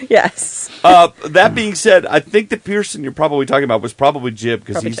coast. Yes. That being said, I think the Pearson you're probably talking about was probably Jib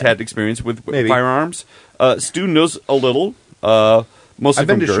because he's Jib. had experience with Maybe. firearms. Stu knows a little, mostly I've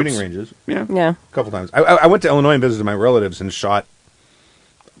been from to GURPS. shooting ranges Yeah. a couple times. I went to Illinois and visited my relatives and shot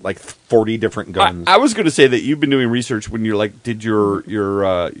like 40 different guns. I was going to say that you've been doing research when you did your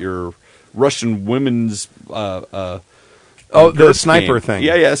Russian women's the GURPS sniper game. thing.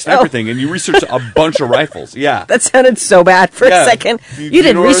 Yeah, sniper Oh. thing, and you researched a bunch of rifles. Yeah, That sounded so bad for Yeah. a second. Do you You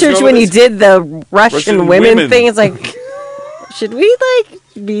did know where I was research going when with you this? did the Russian women women. thing. It's like, should we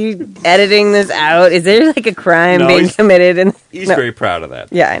be editing this out? Is there like a crime No, being he's- committed? And he's no. very proud of that.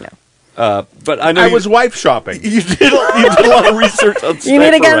 Yeah, I know. But I know I was wife shopping. you did a lot of research on. You need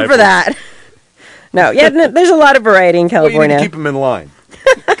a sniper gun for rifles. that. No, yeah, there's a lot of variety in Well, you need California. to keep them in line.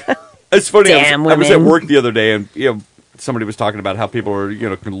 It's funny. Damn I was at women. work the other day, and somebody was talking about how people are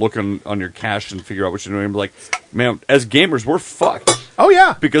can look on your cache and figure out what you're doing. I'm like, man, as gamers, we're fucked Oh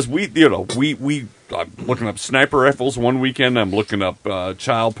yeah. because we I'm looking up sniper rifles one weekend. I'm looking up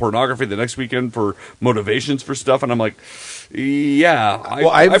child pornography the next weekend for motivations for stuff, and I'm like, yeah, Well,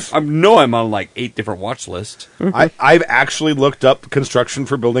 I'm on like 8 different watch lists. I've actually looked up construction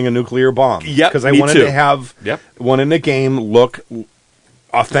for building a nuclear bomb. Yep, because I me wanted too. to have Yep. one in the game look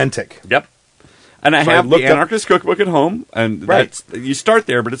authentic. Yep. And I So I have looked the up- Anarchist Cookbook at home, and Right. you start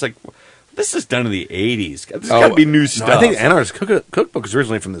there, but it's like, this is done in the 80s. There's got to be new stuff. I think the Anarchist Cookbook is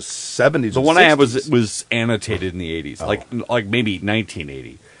originally from the 70s. The one I had was annotated in the 80s, like maybe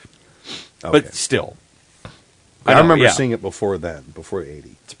 1980. But still, I remember yeah, seeing it before then, before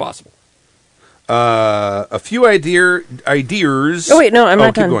 80. it's possible. A few ideas. Oh wait, no, I'm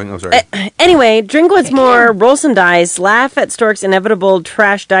not keep done. going. Oh, sorry. Anyway, drink once more, roll some dice, laugh at Stork's inevitable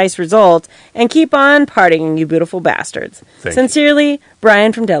trash dice result, and keep on partying, you beautiful bastards. Thank Sincerely,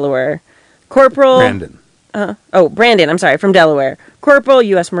 Brian from Delaware. Corporal Brandon. Brandon, I'm sorry, from Delaware. Corporal,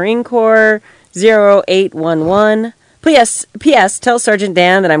 U.S. Marine Corps, 0811. P.S. Tell Sergeant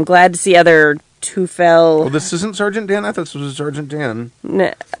Dan that I'm glad to see other Tufel... Well, this isn't Sergeant Dan. I thought this was Sergeant Dan.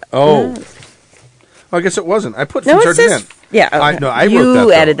 N- Oh. Well, I guess it wasn't. I put No, from it Sergeant says- Dan. yeah, I you wrote that.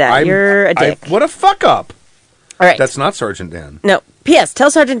 though. added that. You're a dick. What a fuck up. All right. That's not Sergeant Dan. No. P.S.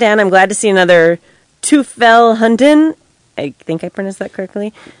 Tell Sergeant Dan I'm glad to see another Tufel Huntin. I think I pronounced that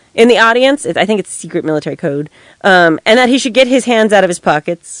correctly. In the audience. I think it's secret military code. And that he should get his hands out of his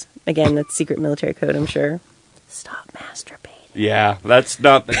pockets. Again, that's secret military code, I'm sure. Stop masturbating. Yeah, that's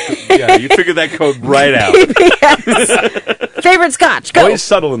not. Yeah, you figured that code right out. Favorite scotch. Go. Always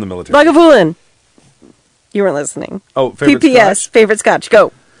subtle in the military. Lagavulin. You weren't listening. Oh, favorite PPS. scotch? Favorite scotch.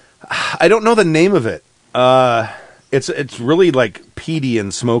 Go. I don't know the name of it. It's really like peaty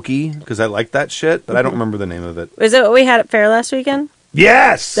and smoky because I like that shit, but I don't remember the name of it. Is that what we had at Fair last weekend?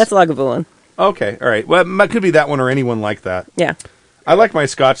 Yes. That's Lagavulin. Okay. All right. Well, it could be that one or anyone like that. Yeah. I like my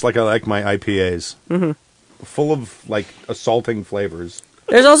scotch like I like my IPAs. Mm-hmm. Full of like assaulting flavors.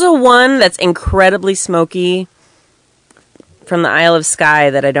 There's also one that's incredibly smoky from the Isle of Skye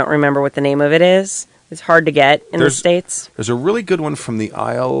that I don't remember what the name of it is. It's hard to get in the States. There's a really good one from the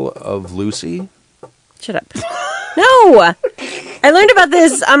Isle of Lucy. Shut up. No! I learned about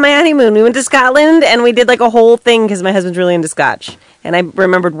this on my honeymoon. We went to Scotland and we did like a whole thing because my husband's really into scotch. And I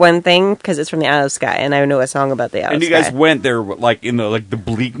remembered one thing because it's from the Isle of Skye and I know a song about the Isle And of you Skye. guys went there like in the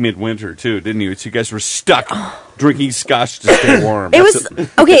bleak midwinter too, didn't you? So you guys were stuck drinking scotch to stay warm. It was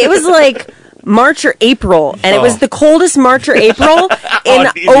okay. It was like March or April, and it was the coldest March or April in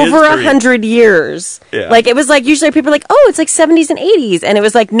In over history. 100 years. Yeah. Like it was like usually people are like, oh, it's like 70s and 80s, and it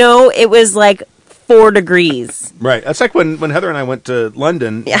was like no, it was like 4 degrees. Right. That's like when Heather and I went to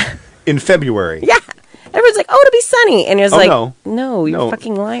London Yeah. in February. Yeah, everyone's like, oh, it'll be sunny, and it was Oh, like, no. you're No.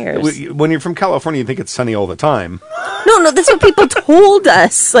 fucking liars. When you're from California, you think it's sunny all the time. No, that's what people told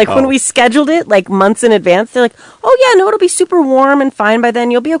us. Like when we scheduled it, like months in advance, they're like, "Oh yeah, no, it'll be super warm and fine by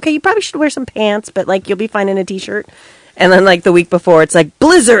then. You'll be okay. You probably should wear some pants, but like you'll be fine in a t-shirt." And then like the week before, it's like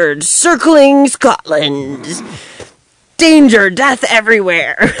blizzard circling Scotland, danger, death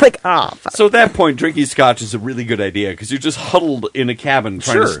everywhere. Like, oh, fuck. So at that point, drinking scotch is a really good idea because you're just huddled in a cabin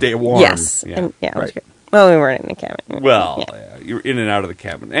trying to Sure. stay warm. Yes, Yeah. and, yeah, it was Right. great. Well, we weren't in a cabin. Well, Yeah. you're in and out of the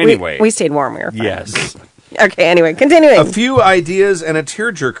cabin. Anyway. we stayed warm. We were fine. yes. Okay. Anyway, continuing. A few ideas and a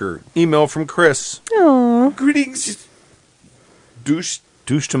tearjerker. Email from Chris. Greetings, douche.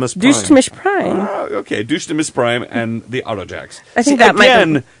 Douche-timus Prime. Douche to Mish Prime. Okay, douche to Miss Prime and the Autojacks. I think See, that might have-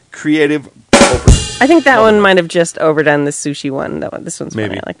 again creative. Openers. I think that one might have just overdone the sushi one. That one. This one's Maybe.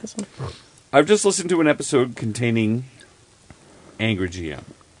 funny. I like this one. I've just listened to an episode containing Angry GM.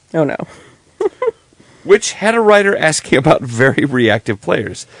 Oh no. which had a writer asking about very reactive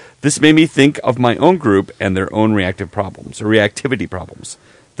players. This made me think of my own group and their own reactive problems, or reactivity problems.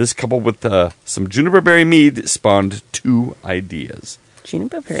 This, coupled with some juniper berry mead, spawned 2 ideas.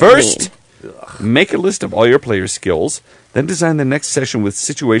 Juniper berry First, mead. make a list of all your players' skills, then design the next session with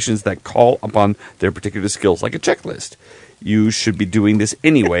situations that call upon their particular skills, like a checklist. You should be doing this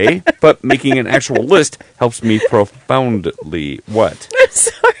anyway, but making an actual list helps me profoundly. What?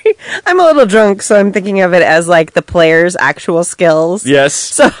 Sorry, I'm a little drunk, so I'm thinking of it as like the player's actual skills. Yes.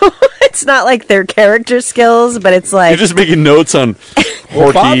 So it's not like their character skills, but it's like You're just making notes on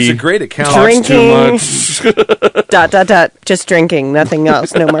Well, Bob's Porky. a great accountant. Talks too Drinking. much. Just drinking, nothing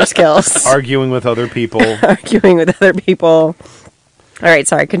else, no more skills. Arguing with other people. Arguing with other people. All right,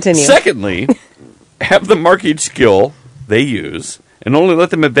 sorry, continue. Secondly, have them mark each skill they use and only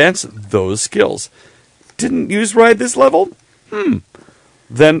let them advance those skills. Didn't you ride this level?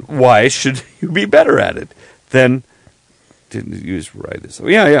 Then why should you be better at it? Then didn't you ride this?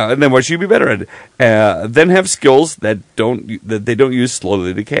 Yeah. And then why should you be better at it? Then have skills that they don't use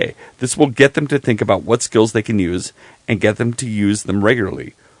slowly decay. This will get them to think about what skills they can use and get them to use them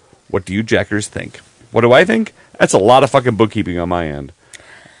regularly. What do you jackers think? What do I think? That's a lot of fucking bookkeeping on my end.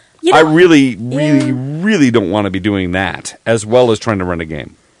 You know, I really don't want to be doing that, as well as trying to run a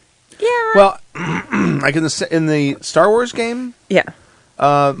game. yeah. Well, like in the Star Wars game, Yeah.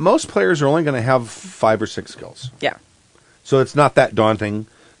 most players are only going to have 5 or 6 skills. Yeah. So it's not that daunting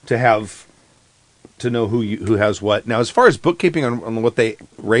to know who has what. Now, as far as bookkeeping on what they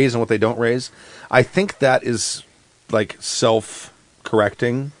raise and what they don't raise, I think that is like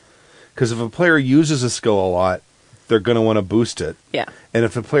self-correcting. Because if a player uses a skill a lot, they're going to want to boost it. Yeah. And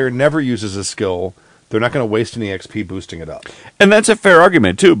if a player never uses a skill, they're not going to waste any XP boosting it up. And that's a fair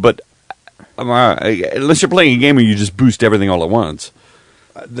argument, too, but unless you're playing a game where you just boost everything all at once.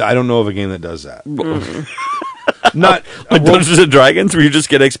 I don't know of a game that does that. Not Like Dungeons and Dragons, where you just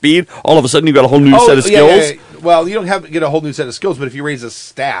get XP, all of a sudden you got a whole new set of skills. Yeah. Well, you don't get a whole new set of skills, but if you raise a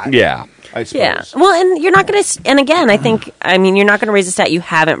stat, Yeah. I suppose. Yeah. Well, and you're not going to, and again, you're not going to raise a stat you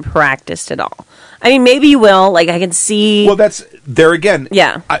haven't practiced at all. I mean, maybe you will. Like, I can see. Well, that's there again.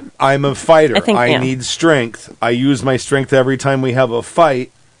 Yeah. I'm a fighter. I think, I yeah. need strength. I use my strength every time we have a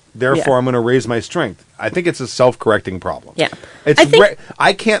fight. Therefore, Yeah. I'm going to raise my strength. I think it's a self-correcting problem. Yeah. It's I think-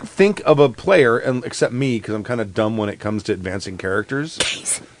 I can't think of a player, except me, because I'm kind of dumb when it comes to advancing characters.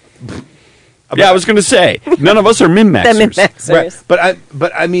 Yeah, I was going to say, none of us are min-maxers. The min-maxers. Right.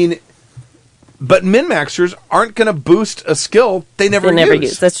 But min-maxers aren't going to boost a skill they never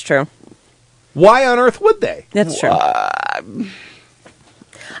use. That's true. Why on earth would they? That's true.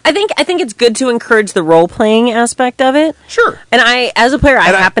 I think it's good to encourage the role playing aspect of it. Sure. And as a player, I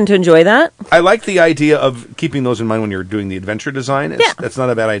happen to enjoy that. I like the idea of keeping those in mind when you're doing the adventure design. Yeah. That's not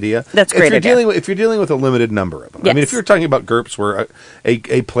a bad idea. That's a great idea. If you're dealing with a limited number of them. I mean, Yes. if you're talking about GURPS where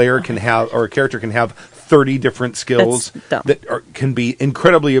a player can have, or a character can have 30 different skills That's dumb. that can be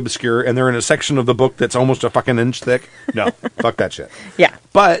incredibly obscure, and they're in a section of the book that's almost a fucking inch thick. No, fuck that shit. Yeah.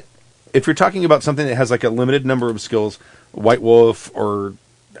 But if you're talking about something that has like a limited number of skills, White Wolf or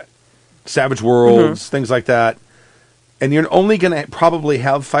Savage Worlds, things like that, and you're only going to probably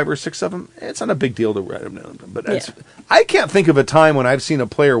have 5 or 6 of them, it's not a big deal to write them down. But I can't think of a time when I've seen a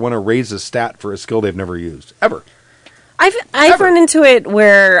player want to raise a stat for a skill they've never used, ever. I've run into it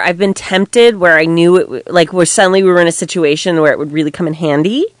where I've been tempted, where I knew it, like where suddenly we were in a situation where it would really come in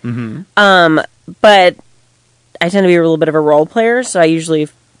handy. Mm-hmm. But I tend to be a little bit of a role player, so I usually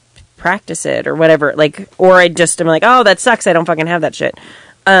practice it or whatever. Like, or I just am like, oh, that sucks. I don't fucking have that shit.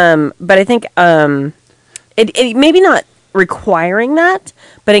 But I think it maybe not requiring that,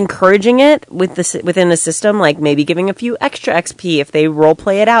 but encouraging it within the system, like maybe giving a few extra XP if they role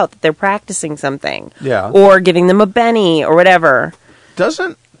play it out that they're practicing something. Yeah. Or giving them a Benny or whatever.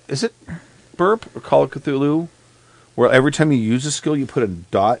 Is it Burp or Call of Cthulhu, where every time you use a skill, you put a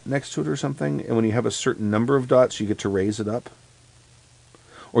dot next to it or something, and when you have a certain number of dots, you get to raise it up?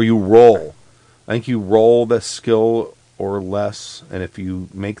 Or you roll. I think you roll the skill or less, and if you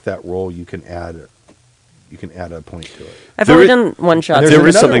make that roll, you can add a point to it. I've There only is- done one shot. There's There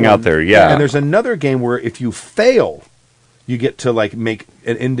is another something one. out there, yeah. And there's another game where if you fail, you get to like make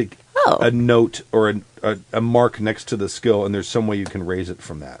a note or a mark next to the skill, and there's some way you can raise it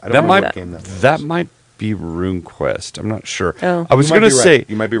from that. I don't That know might what game that was. that might be RuneQuest. I'm not sure. Oh. I was You might going to be right. say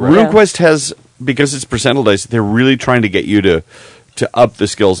You might be right. RuneQuest has, because it's percentile, they're really trying to get you to up the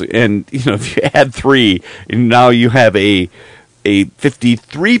skills. And if you add 3, and now you have a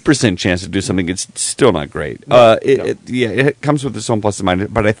 53% chance to do something, it's still not great. It comes with its own plus and minus,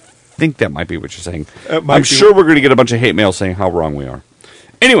 but I think that might be what you're saying. It might I'm be. sure we're going to get a bunch of hate mail saying how wrong we are.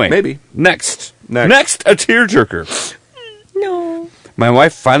 Anyway, Maybe. next. Next, a tearjerker. No. My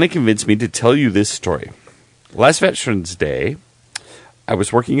wife finally convinced me to tell you this story. Last Veterans Day, I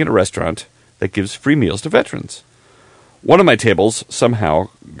was working at a restaurant that gives free meals to veterans. One of my tables somehow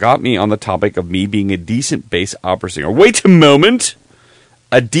got me on the topic of me being a decent bass opera singer. Wait a moment!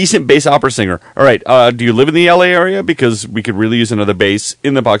 A decent bass opera singer. All right, do you live in the LA area? Because we could really use another bass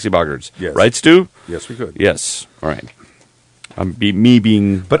in the Poxy Boggards. Yes. Right, Stu? Yes, we could. Yes. All right. Me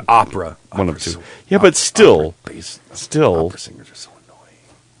being But opera. one of Opera's two. so- Yeah, but still. Still. Opera singers are so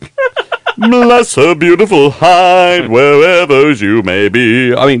annoying. Bless a beautiful hide wherever you may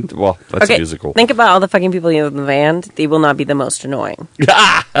be. I mean, well, that's Okay, musical. think about all the fucking people you have in the band. They will not be the most annoying. We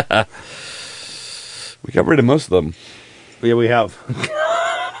got rid of most of them. Yeah, we have.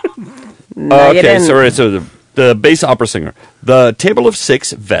 No, you Okay, didn't. so the bass opera singer. The table of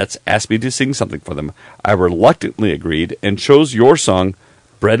 6 vets asked me to sing something for them. I reluctantly agreed and chose your song,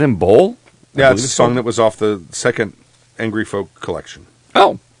 Bread and Bowl. Yeah, it's a song that was off the second Angry Folk collection.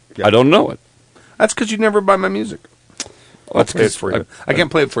 Oh, Yeah. I don't know it. That's because you never buy my music. I'll That's play it for you. I can't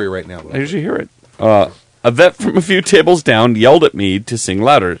play it for you right now. I Though. usually hear it. A vet from a few tables down yelled at me to sing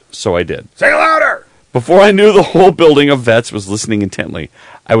louder, so I did. Sing louder! Before I knew, the whole building of vets was listening intently.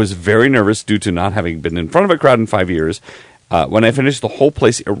 I was very nervous due to not having been in front of a crowd in 5 years. When I finished, the whole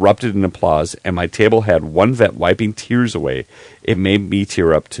place erupted in applause, and my table had one vet wiping tears away. It made me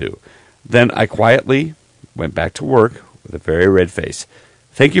tear up, too. Then I quietly went back to work with a very red face.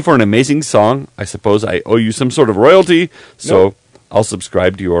 Thank you for an amazing song. I suppose I owe you some sort of royalty, so Nope. I'll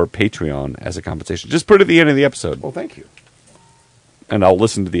subscribe to your Patreon as a compensation. Just put it at the end of the episode, Well, thank you. and I'll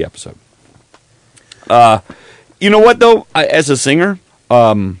listen to the episode. You know what, though? As a singer,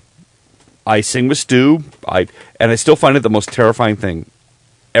 I sing with Stu, and I still find it the most terrifying thing.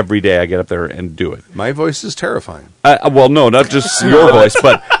 Every day I get up there and do it. My voice is terrifying. Well, no, not just your voice,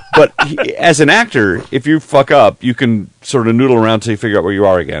 but as an actor, if you fuck up, you can sort of noodle around till you figure out where you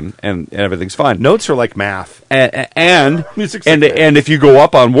are again, and everything's fine. Notes are like math. And Music's like that. and if you go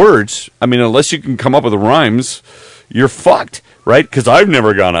up on words, I mean, unless you can come up with rhymes, you're fucked, right? Because I've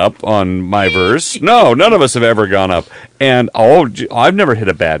never gone up on my verse. No, none of us have ever gone up. And I've never hit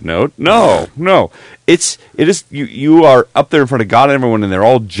a bad note. No. It is you are up there in front of God and everyone, and they're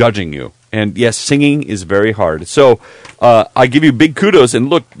all judging you. And yes, singing is very hard. So I give you big kudos. And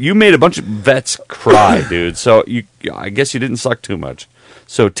look, you made a bunch of vets cry, dude. So I guess you didn't suck too much.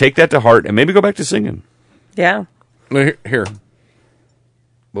 So take that to heart and maybe go back to singing. Yeah. Here.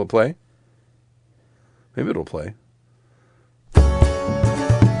 Will it play? Maybe it'll play.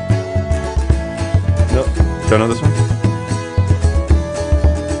 No. Don't know this one?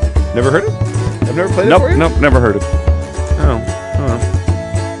 Never heard it? I've never played it for you? Nope, never heard it. Oh.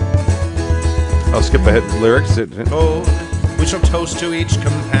 I'll skip ahead. Lyrics. Oh, we shall toast to each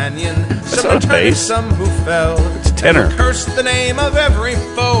companion. Some not a returned, bass. some who fell. It's tenor. And we'll curse the name of every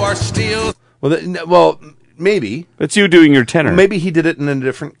foe. Our steel. Well, maybe. That's you doing your tenor. Maybe he did it in a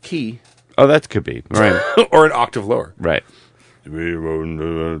different key. Oh, that could be. Right. Or an octave lower. Right. And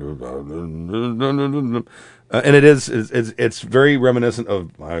it's very reminiscent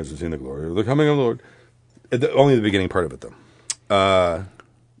of "My eyes have seen the glory of the coming of the Lord." Only the beginning part of it, though.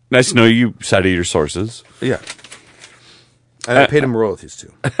 Nice to know you cited your sources. Yeah. And I paid him royalties,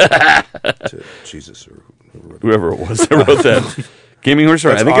 too. To Jesus or Whoever it was that wrote that. Gaming Horse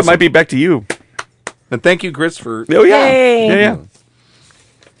Story. I That's think it awesome. might be back to you. And thank you, Chris, for Oh, yeah. Yay. Yeah.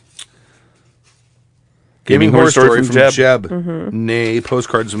 Gaming Horror Story from Jeb. Jeb. Mm-hmm. Nay,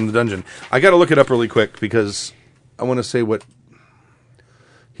 Postcards from the Dungeon. I got to look it up really quick because I want to say what...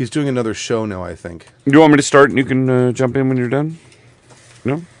 He's doing another show now, I think. You want me to start and you can jump in when you're done?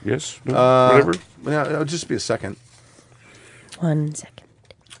 No? Yes? No? Whatever? Yeah, it'll just be a second. 1 second.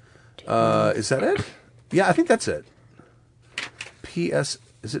 Is that it? Yeah, I think that's it.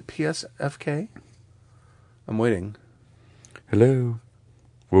 Is it PSFK? I'm waiting. Hello?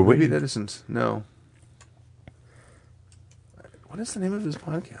 We're Maybe waiting. that isn't. No. What is the name of his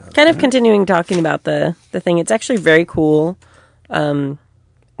podcast? Kind of continuing talking about the thing. It's actually very cool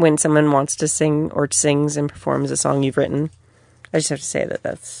when someone wants to sing or sings and performs a song you've written. I just have to say that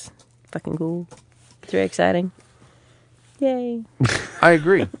that's fucking cool. It's very exciting. Yay. I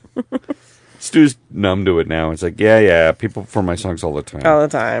agree. Stu's numb to it now. It's like, yeah, people perform my songs all the time. All the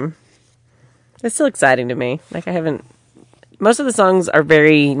time. It's still exciting to me. Like, I haven't... Most of the songs are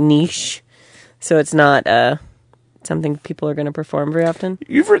very niche, so it's not something people are going to perform very often.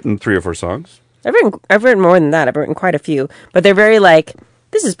 You've written 3 or 4 songs. I've written more than that. I've written quite a few. But they're very like,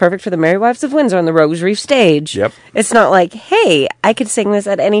 this is perfect for the Merry Wives of Windsor on the Rose Reef stage. Yep. It's not like, hey, I could sing this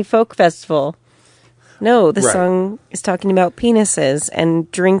at any folk festival. No, the Right. song is talking about penises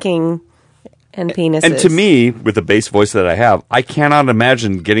and drinking And penises. And to me, with the bass voice that I have, I cannot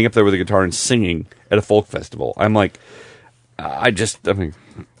imagine getting up there with a guitar and singing at a folk festival. I'm like,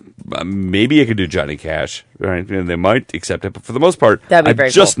 maybe I could do Johnny Cash. Right? And they might accept it, but for the most part, That'd be I'm very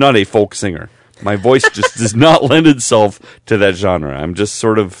just cool. not a folk singer. My voice just does not lend itself to that genre. I'm just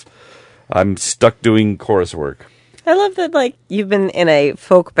I'm stuck doing chorus work. I love that, like, you've been in a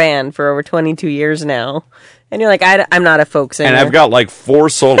folk band for over 22 years now, and you're like, I'm not a folk singer. And I've got like 4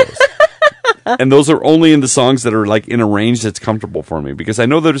 solos. And those are only in the songs that are like in a range that's comfortable for me, because I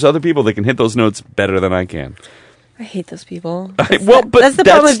know there's other people that can hit those notes better than I can. I hate those people. But that's the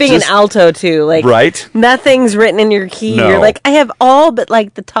problem with being an alto too. Like, right? Nothing's written in your key. No. You're like, I have all but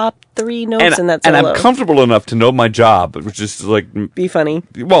like the top 3 notes in that solo. And I'm comfortable enough to know my job, which is like be funny.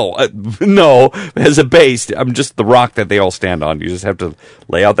 Well, no, as a bass, I'm just the rock that they all stand on. You just have to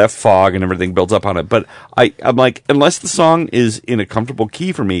lay out that fog and everything builds up on it. But I'm like, unless the song is in a comfortable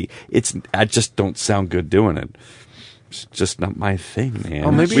key for me, I just don't sound good doing it. It's just not my thing, man.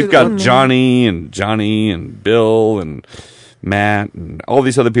 Oh, maybe we've got Johnny and Bill and Matt and all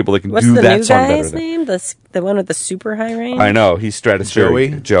these other people that can What's do the that new song better. guy's name? The one with the super high range? I know, he's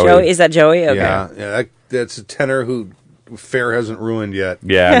stratospheric. Joey. Is that Joey? Okay. Yeah, that's a tenor who Fair hasn't ruined yet.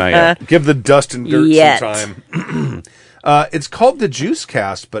 Yeah, not yet. Give the dust and dirt Yet. some time. It's called the Juice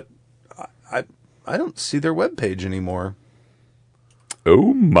Cast, but I don't see their webpage anymore.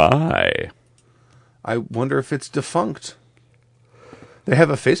 Oh my. I wonder if it's defunct. They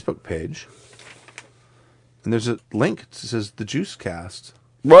have a Facebook page, and there's a link that says the Juice Cast,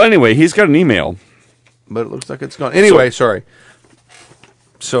 Well, anyway, he's got an email. but it looks like it's gone. Anyway, sorry.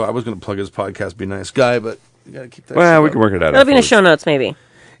 So I was going to plug his podcast, Be Nice Guy, but you got to keep that. Well, shit we up. can work it out. It'll be in the afterwards. show notes, maybe.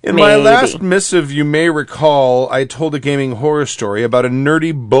 In my Maybe. last missive, you may recall, I told a gaming horror story about a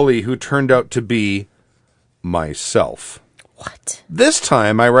nerdy bully who turned out to be myself. What? This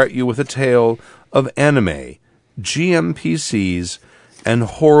time, I write you with a tale of anime, GMPCs, and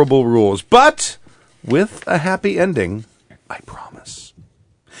horrible rules, but with a happy ending, I promise.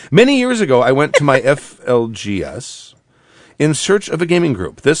 Many years ago, I went to my FLGS in search of a gaming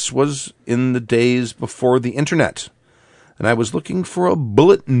group. This was in the days before the internet, and I was looking for a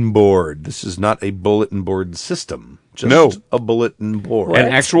bulletin board. This is not a bulletin board system, just a bulletin board.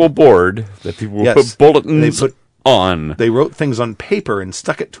 An actual board that people will Yes. put bulletins They put- on. They wrote things on paper and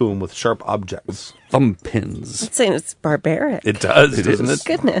stuck it to them with sharp objects. Thumb pins. It's saying it's barbaric. It does, It doesn't is. it?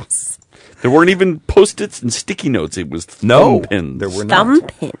 Goodness. There weren't even Post-its and sticky notes. It was No, thumb pins. there were Thumb not.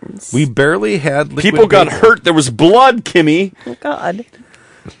 pins. We barely had liquid People got paper, hurt. There was blood, Kimmy. Oh, God.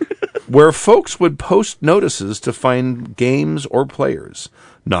 where folks would post notices to find games or players.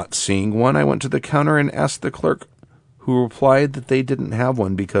 Not seeing one, I went to the counter and asked the clerk, who replied that they didn't have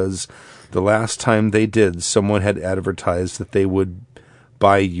one because the last time they did, someone had advertised that they would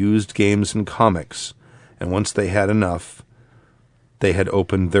buy used games and comics, and once they had enough, they had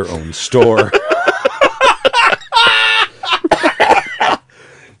opened their own store.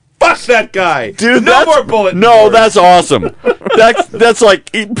 Fuck that guy, Dude, no more bulletin No, boards. that's awesome. That's like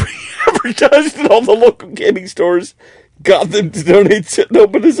he advertised in all the local gaming stores. Got them to donate to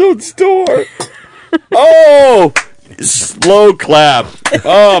open his own store. Oh, slow clap.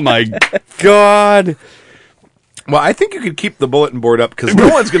 Oh my God. Well, I think you could keep the bulletin board up because no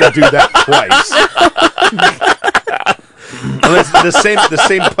one's going to do that twice. Unless the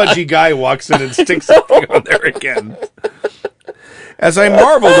same pudgy guy walks in and sticks something on there again. As I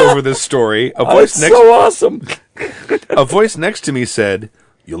marveled over this story, a voice That's so awesome. next to me said,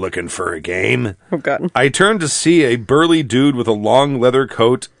 "You looking for a game?" Oh, God. I turned to see a burly dude with a long leather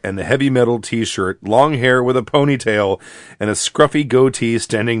coat and a heavy metal t-shirt, long hair with a ponytail, and a scruffy goatee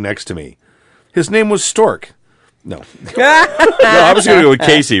standing next to me. His name was Stork. No, No, I was going to go with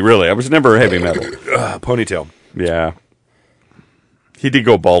Casey, really. I was never a heavy metal. ponytail. Yeah. He did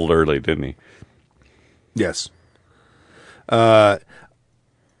go bald early, didn't he? Yes. I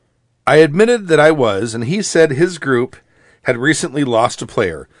admitted that I was, and he said his group had recently lost a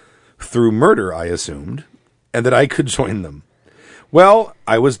player. Through murder, I assumed, and that I could join them. Well,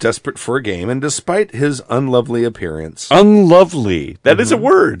 I was desperate for a game, and despite his unlovely appearance... Unlovely. That is a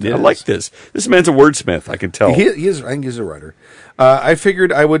word. It I is. like this. This man's a wordsmith, I can tell. He is, I think he's a writer. I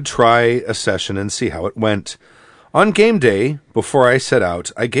figured I would try a session and see how it went. On game day, before I set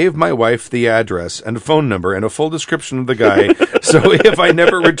out, I gave my wife the address and phone number and a full description of the guy, so if I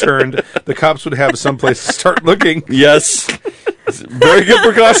never returned, the cops would have someplace to start looking. Yes. Very good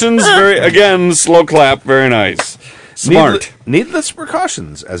precautions. Again, slow clap. Very nice. Smart. Needless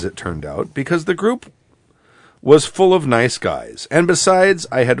precautions, as it turned out, because the group was full of nice guys. And besides,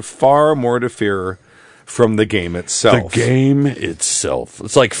 I had far more to fear from the game itself. The game itself.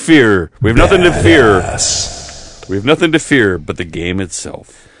 It's like fear. We have nothing to fear. We have nothing to fear but the game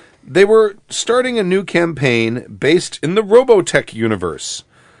itself. They were starting a new campaign based in the Robotech universe.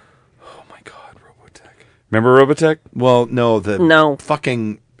 Oh my god, Robotech. Remember Robotech? Well, no.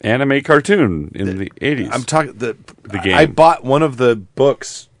 Fucking Anime cartoon in the 80s. I'm talking the game. I bought one of the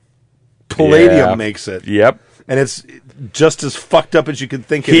books. Palladium makes it. Yep. And it's just as fucked up as you can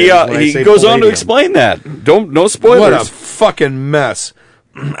think it He is. when I say goes on to Palladium. explain that. No spoilers. What a fucking mess.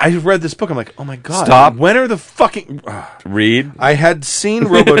 I read this book. I'm like, oh my god. Stop. When are the fucking... Read. I had seen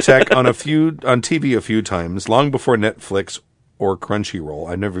Robotech on TV a few times, long before Netflix or Crunchyroll.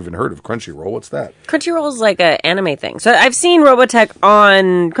 I've never even heard of Crunchyroll. What's that? Crunchyroll is like an anime thing. So I've seen Robotech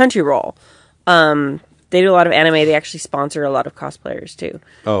on Crunchyroll. They do a lot of anime. They actually sponsor a lot of cosplayers too.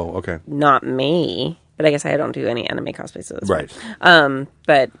 Oh, okay. Not me, but I guess I don't do any anime cosplay, so that's Right. fine.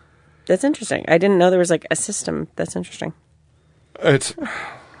 But that's interesting. I didn't know there was like a system. That's interesting. It's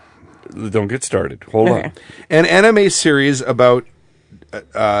Don't get started. Hold Okay. on. an anime series about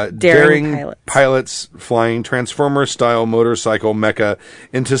daring pilots flying Transformer-style motorcycle mecha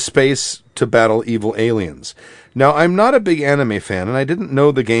into space to battle evil aliens. Now, I'm not a big anime fan, and I didn't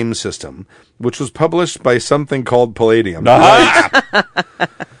know the game system, which was published by something called Palladium. But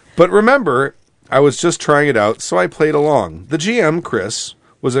remember, I was just trying it out, so I played along. The GM, Chris,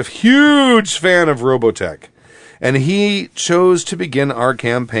 was a huge fan of Robotech, and he chose to begin our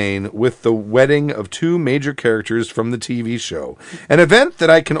campaign with the wedding of two major characters from the TV show, an event that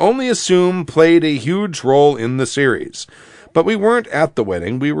I can only assume played a huge role in the series. But we weren't at the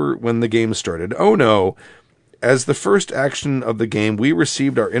wedding. We were when the game started. Oh no. As the first action of the game, we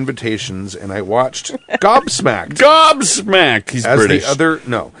received our invitations, and I watched gobsmacked. Gobsmacked! He's British.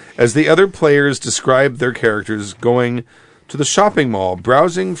 As the other players described their characters going to the shopping mall,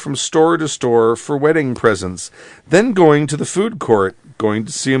 browsing from store to store for wedding presents, then going to the food court, going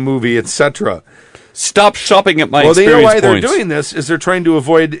to see a movie, etc. Stop shopping at my Well, they know why experience they're doing this, is they're trying to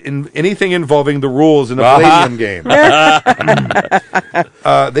avoid anything involving the rules in a Palladium game.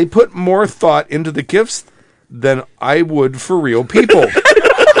 They put more thought into the gifts than I would for real people.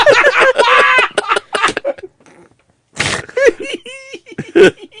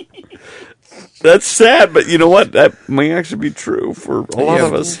 That's sad, but you know what? That may actually be true for a lot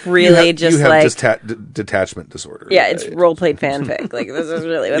of us. Really, you have detachment disorder. Yeah, it's role played fanfic. Like this is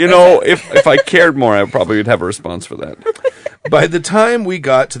really what You they know, said. if I cared more, I probably would have a response for that. By the time we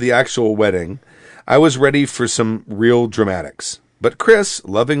got to the actual wedding, I was ready for some real dramatics. But Chris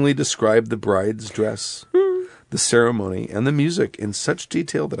lovingly described the bride's dress, the ceremony, and the music in such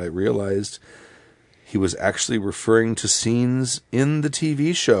detail that I realized he was actually referring to scenes in the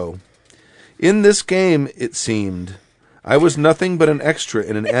TV show. In this game, it seemed, I was nothing but an extra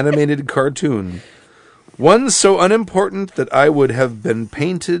in an animated cartoon, one so unimportant that I would have been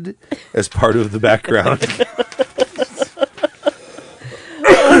painted as part of the background.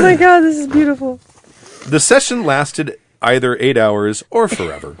 Oh my god, this is beautiful. The session lasted either 8 hours or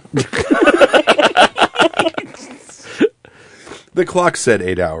forever. The clock said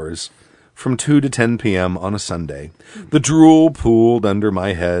 8 hours, from 2 to 10 p.m. on a Sunday. The drool pooled under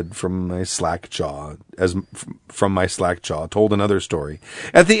my head from my slack jaw, told another story.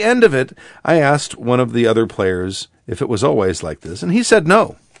 At the end of it, I asked one of the other players if it was always like this, and he said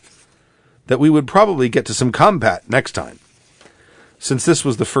no, that we would probably get to some combat next time, since this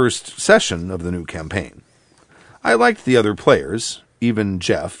was the first session of the new campaign. I liked the other players. Even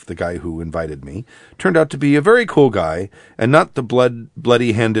Jeff, the guy who invited me, turned out to be a very cool guy and not the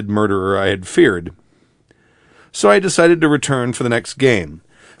bloody-handed murderer I had feared. So I decided to return for the next game.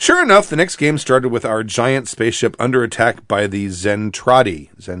 Sure enough, the next game started with our giant spaceship under attack by the Zentradi.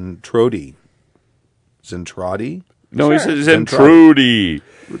 No, he said Zentrudi.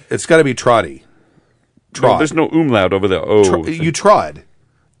 It's got to be Trotty. No, there's no umlaut over the O. You trod.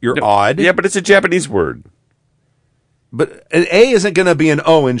 You're odd. Yeah, but it's a Japanese word. But an A isn't going to be an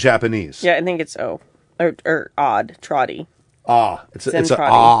O in Japanese. Yeah, I think it's O. Or odd. Trotty. Ah. It's a Zentradi.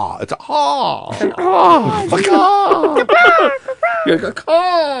 ah. It's a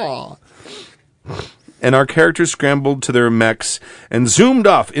ah. And our characters scrambled to their mechs and zoomed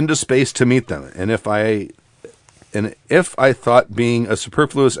off into space to meet them. And if I thought being a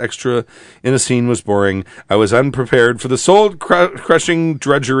superfluous extra in a scene was boring, I was unprepared for the soul-crushing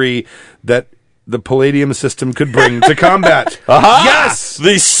drudgery that the Palladium system could bring to combat. Aha! Yes!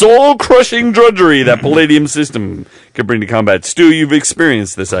 The soul-crushing drudgery that Palladium system can bring to combat. Stu, you've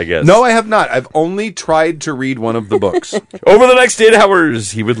experienced this, I guess. No, I have not. I've only tried to read one of the books. Over the next 8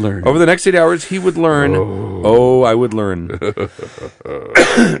 hours, he would learn. Over the next 8 hours, he would learn. Oh, I would learn.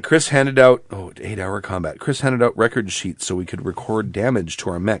 Chris handed out 8-hour combat. Chris handed out record sheets so we could record damage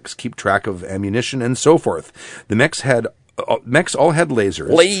to our mechs, keep track of ammunition, and so forth. The mechs all had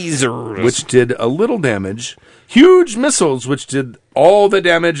lasers, which did a little damage, huge missiles, which did all the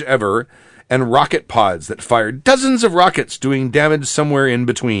damage ever, and rocket pods that fired dozens of rockets doing damage somewhere in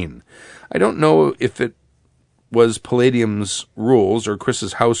between. I don't know if it was Palladium's rules or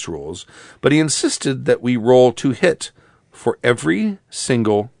Chris's house rules, but he insisted that we roll to hit for every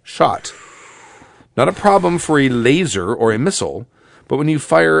single shot. Not a problem for a laser or a missile, but when you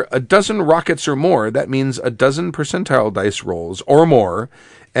fire a dozen rockets or more, that means a dozen percentile dice rolls or more,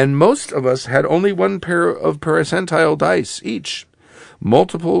 and most of us had only one pair of percentile dice each.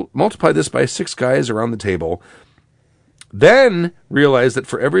 Multiply this by 6 guys around the table, then realize that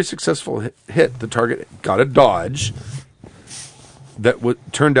for every successful hit, the target got a dodge that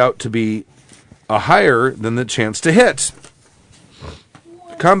turned out to be higher than the chance to hit.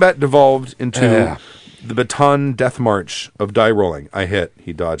 Combat devolved into the baton death march of die rolling. I hit,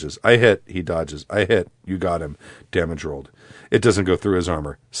 he dodges. I hit, he dodges. I hit, you got him. Damage rolled. It doesn't go through his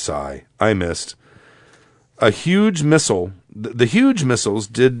armor. Sigh. I missed. A huge missile. The huge missiles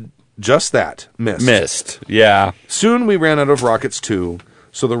did just that. Missed. Yeah. Soon we ran out of rockets too,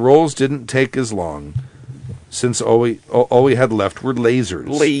 so the rolls didn't take as long, since all we had left were lasers.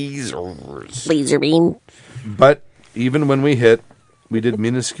 Laser beam. But even when we hit, we did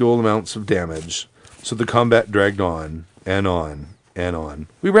minuscule amounts of damage, so the combat dragged on and on and on.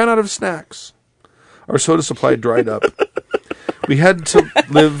 We ran out of snacks. Our soda supply dried up.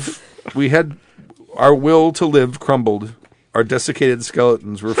 Our will to live crumbled. Our desiccated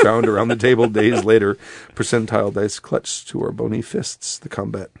skeletons were found around the table days later. Percentile dice clutched to our bony fists. The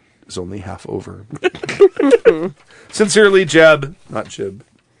combat is only half over. Sincerely, Jeb, not Jib.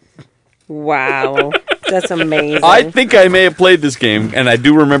 Wow. That's amazing. I think I may have played this game, and I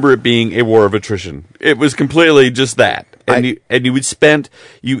do remember it being a war of attrition. It was completely just that. And you would spend,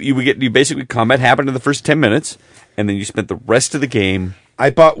 you basically, combat happened in the first 10 minutes, and then you spent the rest of the game. I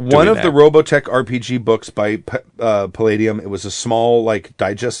bought one of the Robotech RPG books by Palladium. It was a small,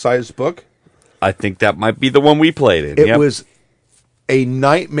 digest-sized book. I think that might be the one we played in. It was a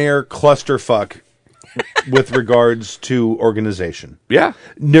nightmare clusterfuck with regards to organization. Yeah.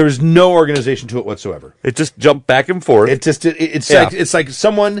 There's no organization to it whatsoever. It just jumped back and forth. It's like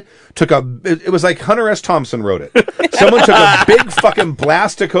someone took it was like Hunter S. Thompson wrote it. Someone took a big fucking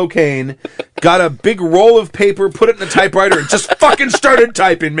blast of cocaine, got a big roll of paper, put it in the typewriter, and just fucking started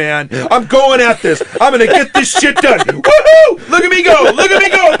typing, man. I'm going at this. I'm going to get this shit done. Woohoo! Look at me go. Look at me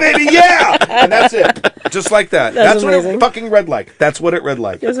go, baby. Yeah. And that's it. Just like that. That's what it fucking read like. That's what it read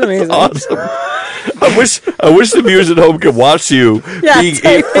like. That's amazing. Awesome. I wish the viewers at home could watch you being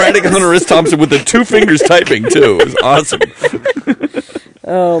a frantic Hunter S. Thompson with the 2 fingers typing, too. It was awesome.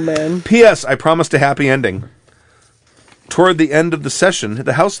 Oh, man. P.S. I promised a happy ending. Toward the end of the session,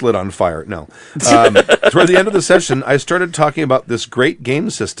 the house lit on fire. No. Toward the end of the session, I started talking about this great game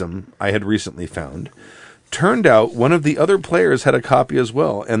system I had recently found. Turned out one of the other players had a copy as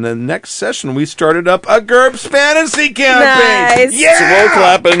well, and the next session we started up a GURPS Fantasy campaign. Nice. Yeah! Slow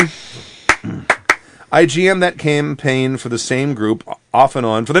clapping. I GM that campaign for the same group off and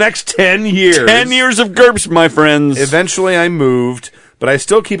on for the next 10 years. 10 years of GURPS, my friends. Eventually I moved, but I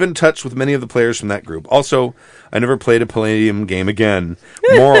still keep in touch with many of the players from that group. Also, I never played a Palladium game again.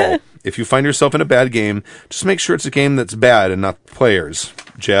 Moral, if you find yourself in a bad game, just make sure it's a game that's bad and not players.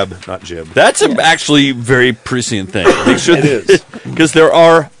 Jeb, not Jib. That's actually very prescient thing. Make sure it is. Because there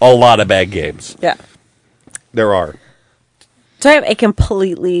are a lot of bad games. Yeah. There are. So I have a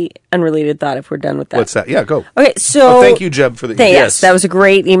completely unrelated thought if we're done with that. What's that? Yeah, go. Okay, so... thank you, Jeb, for the... Yes, that was a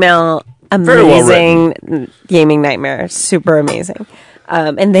great email. Very well Amazing gaming nightmare. Super amazing.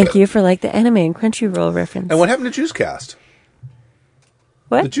 And thank you for the anime and Crunchyroll reference. And what happened to JuiceCast?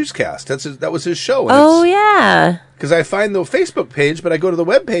 What? The JuiceCast. That was his show. Oh, yeah. Because I find the Facebook page, but I go to the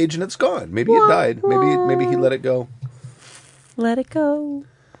web page and it's gone. Maybe it died. Maybe he let it go. Let it go.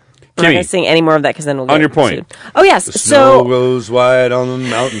 Kimmy, I'm not going to sing any more of that because then we'll get on your point. sued. Oh, yes. The snow goes wide on the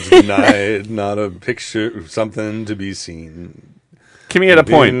mountains tonight. Not a picture, something to be seen. Kimmy had a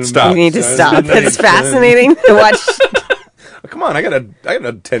point. Stop. You need to stop. It's fascinating to watch. come on, I got a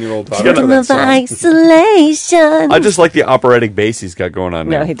 10-year-old daughter. Dream I know that of song. isolation. I just like the operatic bass he's got going on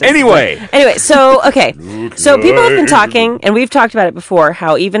No, now. he doesn't. Anyway, so people have been talking, and we've talked about it before,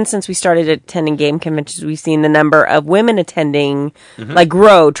 how even since we started attending game conventions, we've seen the number of women attending like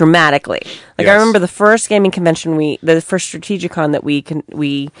grow dramatically. Like I Yes. remember the first gaming convention the first Strategicon that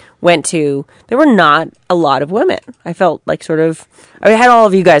we went to, there were not a lot of women. I felt like I had all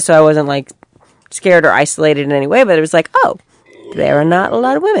of you guys, so I wasn't like scared or isolated in any way, but it was like, oh, there are not a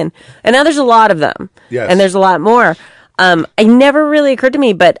lot of women. And now there's a lot of them. Yes. And there's a lot more. It never really occurred to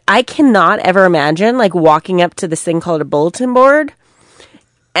me, but I cannot ever imagine like walking up to this thing called a bulletin board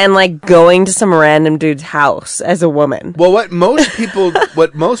and like going to some random dude's house as a woman. Well, what most people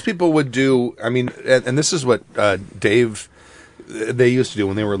would do, I mean, and this is what Dave, they used to do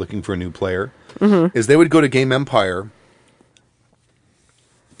when they were looking for a new player, is they would go to Game Empire,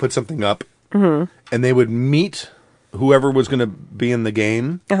 put something up, and they would meet whoever was going to be in the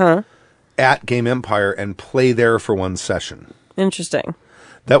game at Game Empire and play there for one session. Interesting.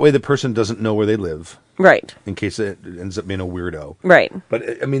 That way the person doesn't know where they live, Right. in case it ends up being a weirdo. Right.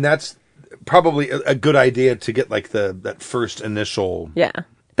 But, I mean, that's probably a good idea to get, like, that first initial... Yeah.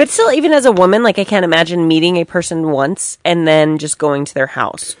 But still, even as a woman, like I can't imagine meeting a person once and then just going to their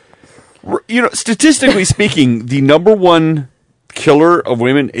house. you know, statistically speaking, the number one killer of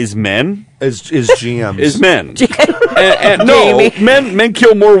women is men. Is GMs. Is men. and no, men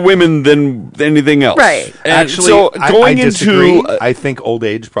kill more women than anything else. Right. And Actually, so I going disagree. into I think old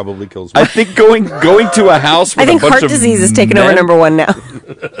age probably kills more. I think going to a house with I think a bunch heart of disease is taking over men, number one now.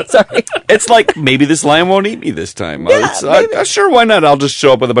 Sorry. It's like, maybe this lion won't eat me this time. Sure, why not? I'll just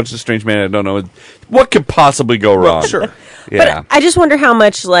show up with a bunch of strange men I don't know. What could possibly go wrong? Sure. Yeah. But I just wonder how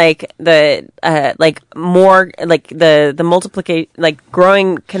much like the more like the multiplication, like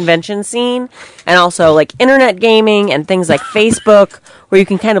growing convention scene, and also like internet gaming and things like Facebook, where you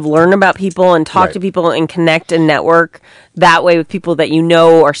can kind of learn about people and talk Right. to people and connect and network that way with people that you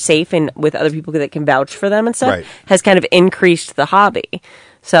know are safe and with other people that can vouch for them and stuff, Right. has kind of increased the hobby.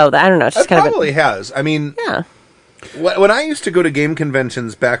 So I don't know, it's just It kind probably has. I mean, of yeah. when I used to go to game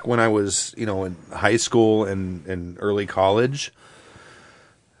conventions back when I was, in high school and early college,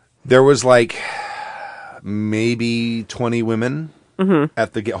 there was like maybe 20 women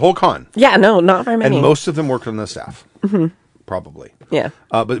at the whole con. Yeah, no, not very many. And most of them worked on the staff. Probably. Yeah.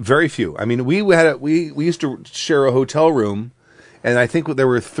 But very few. I mean, we used to share a hotel room, and I think there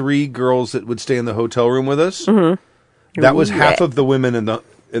were 3 girls that would stay in the hotel room with us. That was half of the women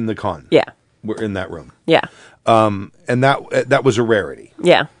in the con. Yeah. Were in that room. Yeah. And that was a rarity.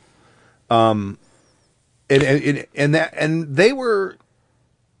 Yeah. And they were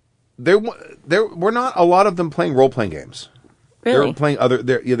there were not a lot of them playing role-playing games. Really? They were playing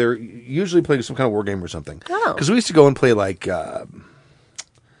they're usually playing some kind of war game or something. Oh. Because we used to go and play like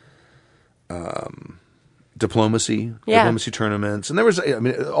diplomacy tournaments, and there was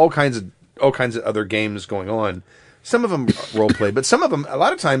all kinds of other games going on. Some of them role play, but some of them, a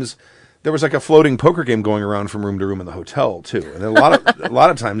lot of times, there was like a floating poker game going around from room to room in the hotel too, and a lot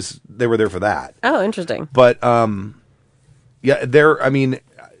of times they were there for that. Oh, interesting. But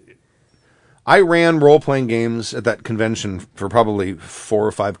I ran role playing games at that convention for probably 4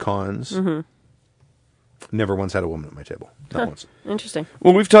 or 5 cons. Never once had a woman at my table. Not once. Interesting.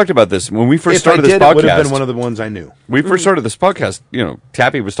 Well, we've talked about this when we first If started I did, this podcast. it would have been one of the ones I knew. We first started this podcast.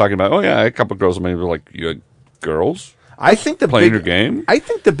 Tappy was talking about, a couple of girls. Maybe were like, you had girls I think the playing big your game. I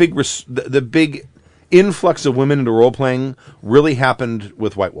think the big influx of women into role playing really happened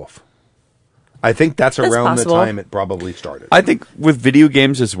with White Wolf. I think that's around possible. the time it probably started. I think with video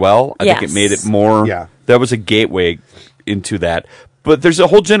games as well. I think it made it more. Yeah. That was a gateway into that. But there's a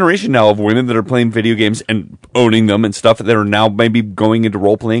whole generation now of women that are playing video games and owning them and stuff that are now maybe going into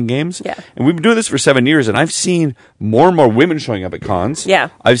role-playing games. Yeah. And we've been doing this for 7 years, and I've seen more and more women showing up at cons. Yeah.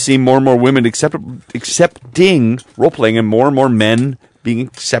 I've seen more and more women accepting role-playing and more men being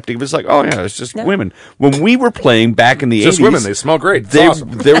accepting. It's like, oh, yeah, it's just women. When we were playing back in the 80s... Just women. They smell great. It's awesome.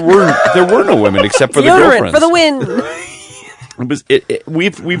 There were no women except for the Deodorant girlfriends. for the win.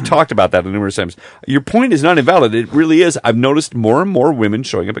 We've talked about that numerous times. Your point is not invalid. It really is. I've noticed more and more women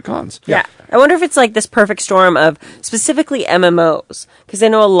showing up at cons. Yeah. I wonder if it's like this perfect storm of specifically MMOs. Because I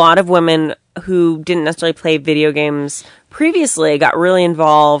know a lot of women who didn't necessarily play video games previously got really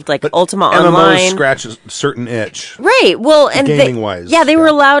involved, like Ultima MMOs Online. scratch a certain itch. Right. Well, and Gaming-wise, they were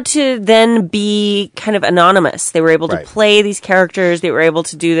yeah. allowed to then be kind of anonymous. They were able to Right. play these characters. They were able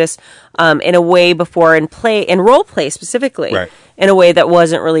to do this in a way before and role play specifically. Right. in a way that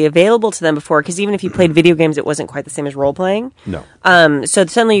wasn't really available to them before. Because even if you played video games, it wasn't quite the same as role playing. No. So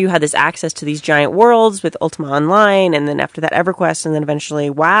suddenly you had this access to these giant worlds with Ultima Online, and then after that EverQuest, and then eventually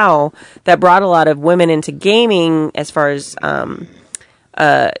WoW, that brought a lot of women into gaming as far as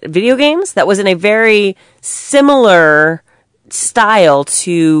video games. That was in a very similar style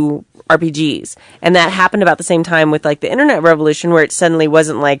to RPGs, and that happened about the same time with like the internet revolution, where it suddenly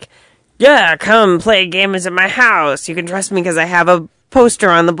wasn't like, yeah, come play games at my house, you can trust me because I have a poster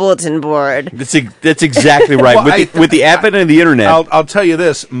on the bulletin board. That's exactly right. Well, with the advent of the internet, I'll tell you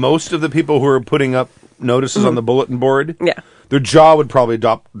this: most of the people who are putting up notices on the bulletin board, Yeah. their jaw would probably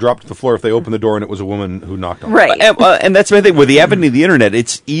drop to the floor if they opened the door and it was a woman who knocked on it. Right. and that's my thing. With the advent of the internet,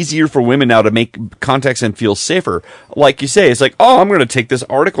 it's easier for women now to make contacts and feel safer. Like you say, it's like, oh, I'm going to take this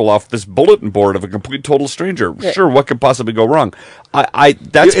article off this bulletin board of a complete total stranger. Sure, what could possibly go wrong?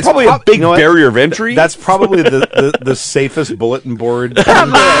 That's It's probably a big you know what? barrier of entry. That's probably the safest bulletin board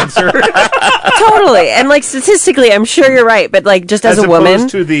answer. Totally. And like statistically, I'm sure you're right, but like just as a woman, opposed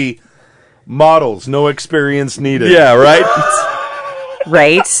to the models, no experience needed. yeah, right.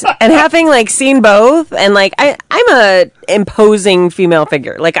 right? And having like seen both, and like I'm a imposing female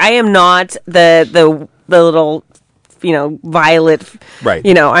figure. Like I am not the little, violet. Right.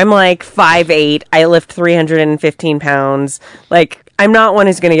 I'm like 5'8". I lift 315 pounds. Like I'm not one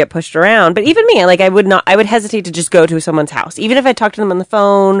who's going to get pushed around. But even me, like I would hesitate to just go to someone's house, even if I talked to them on the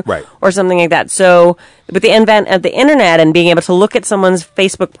phone, Right. or something like that. So with the advent of the internet and being able to look at someone's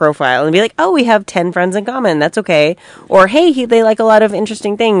Facebook profile and be like, oh, we have 10 friends in common. That's okay. Or hey, they like a lot of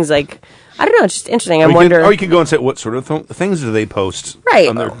interesting things. Like I don't know, it's just interesting. I wonder. Or you can go and say, what sort of things do they post? Right.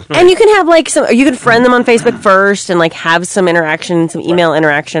 On their, And you can have like you can friend them on Facebook first and like have some interaction, some email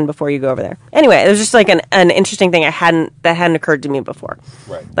interaction before you go over there. Anyway, it was just like an interesting thing that hadn't occurred to me before.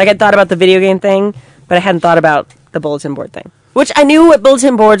 Right. Like I'd thought about the video game thing, but I hadn't thought about the bulletin board thing. Which I knew what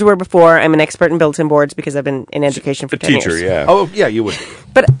bulletin boards were before. I'm an expert in bulletin boards because I've been in education for 10 Teacher, years. yeah. Oh, yeah, you would.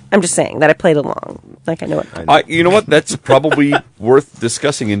 But I'm just saying that I played along. Like I know it. You know what? That's probably worth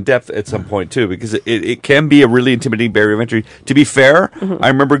discussing in depth at some point too, because it can be a really intimidating barrier of entry. To be fair, I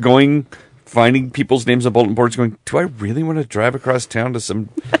remember finding people's names on bulletin boards, going, "Do I really want to drive across town to some?"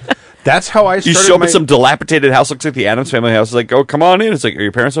 That's how I You started. show up at some dilapidated house, looks like the Addams Family house. It's like, "Oh, come on in." It's like, "Are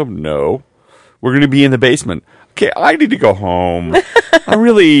your parents home?" "No, we're going to be in the basement." Okay, I need to go home. See, I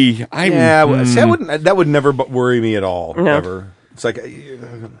wouldn't. That would never worry me at all. No. Ever. It's like,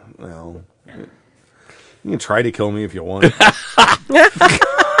 well, you can try to kill me if you want. I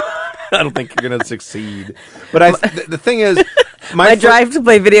don't think you're going to succeed. But the thing is, My drive to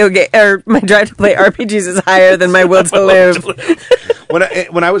play my drive to play RPGs is higher than my will to live.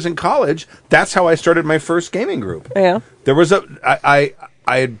 when I was in college, that's how I started my first gaming group. Yeah. There was I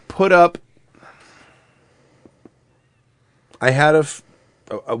had put up. I had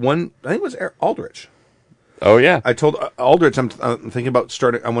a one. I think it was Aldrich. Oh yeah. I told Aldrich I'm thinking about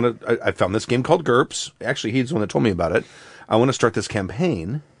starting. I found this game called GURPS. Actually, he's the one that told me about it. I want to start this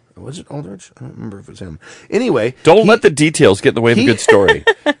campaign. Was it Aldrich? I don't remember if it was him. Anyway, Don't let the details get in the way of a good story.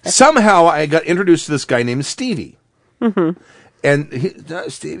 Somehow I got introduced to this guy named Stevie. Mm-hmm.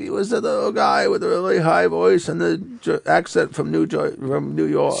 And Stevie was the little guy with a really high voice and the accent from New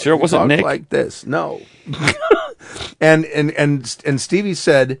York. Sure, it wasn't He talked Nick? like this. No. and Stevie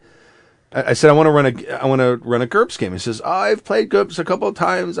said, I said I want to run a GURPS game. He says, I've played GURPS a couple of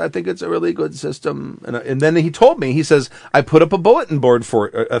times. I think it's a really good system. And then he told me, he says, I put up a bulletin board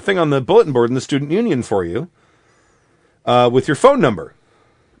a thing on the bulletin board in the student union for you, with your phone number.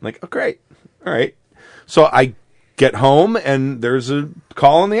 I'm like, oh great, all right. So I get home and there's a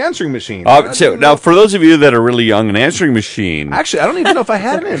call on the answering machine. So now, for those of you that are really young, an answering machine. Actually, I don't even know if I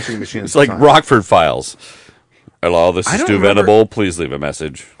had an answering machine. It's like Rockford Files. Hello, this I is don't Stu remember. Venable. Please leave a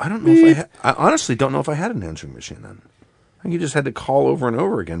message. I don't know if I honestly don't know if I had an answering machine then. I think you just had to call over and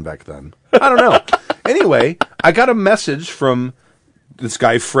over again back then. I don't know. Anyway, I got a message from this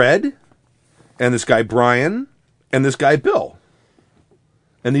guy Fred, and this guy Brian, and this guy Bill.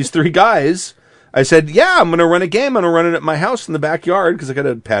 And these three guys, I said, yeah, I'm going to run a game. I'm going to run it at my house in the backyard because I got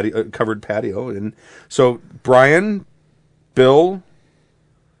a covered patio. And so Brian, Bill,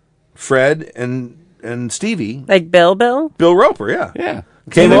 Fred, and Stevie. Like Bill? Bill Roper, yeah. Yeah.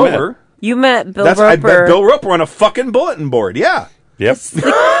 Came So they over. met. You met Bill I Roper. met Bill Roper on a fucking bulletin board. Yeah. Yep.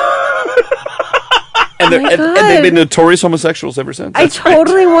 And they've been notorious homosexuals ever since. I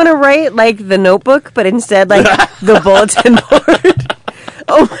totally want to write like the Notebook, but instead like the bulletin board.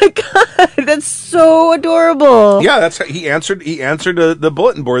 Oh my god, that's so adorable. Yeah, that's how he answered the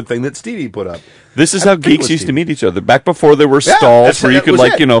bulletin board thing that Stevie put up. This is I how think it geeks was used to Steve. meet each other. Back before there were Yeah, stalls where you that could, was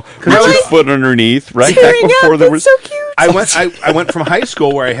like, it. reach I your was- foot underneath, right? Tearing Back before up, there that's was. so cute. I went from high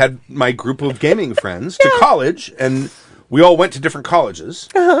school where I had my group of gaming friends to college, and we all went to different colleges.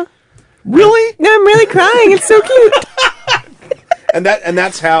 Really? No, I'm really crying. It's so cute. And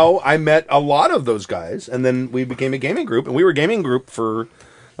that's how I met a lot of those guys, and then we became a gaming group, and we were a gaming group for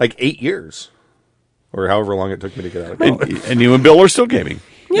like 8 years, or however long it took me to get out of college. And you and Bill are still gaming.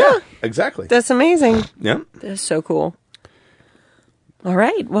 Yeah. Exactly. That's amazing. Yeah. That's so cool. All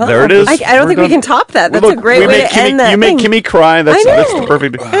right. Well, There it is. I don't think we can top that. That's Look, a great way to end that. You make thing. Kimmy cry. That's I know. the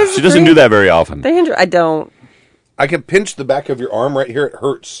perfect. That's She doesn't great. do that very often. I don't. I can pinch the back of your arm right here. It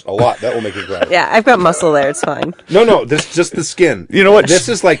hurts a lot. That will make you cry. Yeah, I've got muscle there. It's fine. No, this is just the skin. You know what? This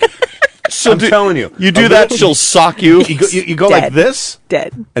is like, I'm telling you. You do a that, little- she'll sock you. You go like Dead. this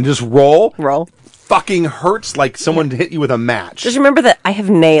Dead. and just roll. Roll. Fucking hurts like someone hit you with a match. Just remember that I have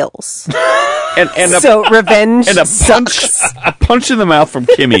nails. and So revenge and a punch, sucks. a punch in the mouth from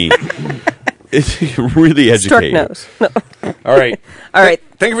Kimmy. It's really Stork educating. nose. No. All right. All right.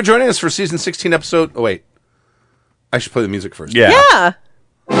 Thank you for joining us for season 16 episode. Oh, wait. I should play the music first. Yeah. Yeah.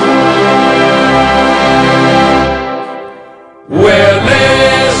 We're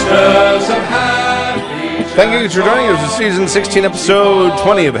listeners of Happy Thank you for joining us for season 16 episode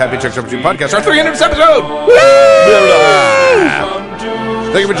 20 of Happy Chuck Troubleshooting Podcast, our 300th episode.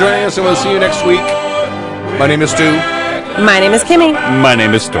 Thank you for joining us, and we'll see you next week. My name is Stu. My name is Kimmy, My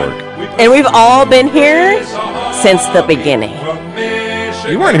name is Stork. and we've all been here since the beginning.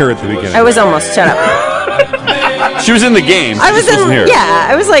 You weren't here at the beginning. I was almost. Shut up. She was in the game. She I was just wasn't in. here. Yeah,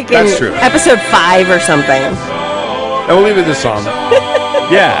 I was like That's in true. episode 5 or something. And we'll leave it this song.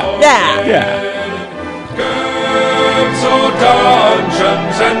 Yeah. Yeah. Yeah. So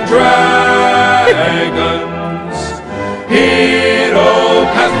Dungeons and Dragons, Hero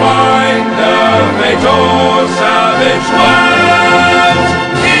Pathfinder, Major Savage Lands,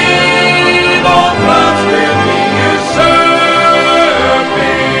 evil plans will be usurping,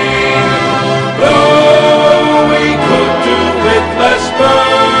 though we could do with less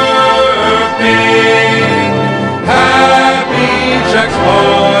burping. Happy Jack's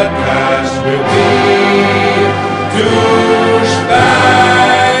podcast will be douchebag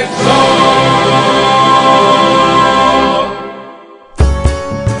song.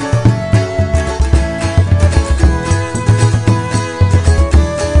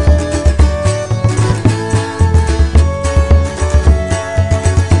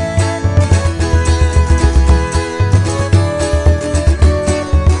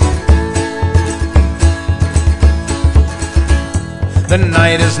 The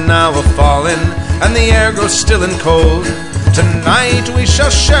night is now a-falling, and the air grows still and cold. Tonight we shall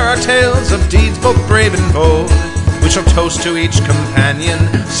share our tales of deeds both brave and bold. We shall toast to each companion,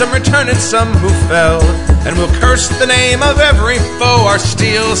 some returned and some who fell, and we'll curse the name of every foe our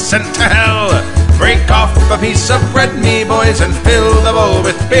steel sent to hell. Break off a piece of bread, me boys, and fill the bowl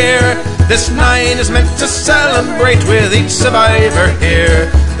with beer. This night is meant to celebrate with each survivor here.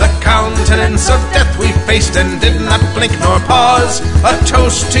 The countenance of death we faced and did not blink nor pause. A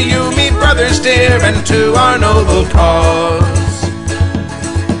toast to you, me brothers dear, and to our noble cause.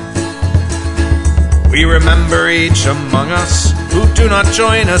 We remember each among us who do not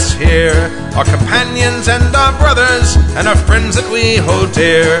join us here, our companions and our brothers, and our friends that we hold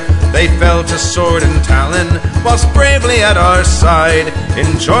dear. They fell to sword and talon, whilst bravely at our side.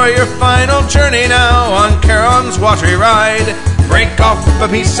 Enjoy your final journey now on Charon's watery ride. Break off a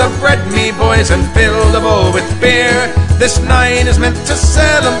piece of bread, me boys, and fill the bowl with beer. This night is meant to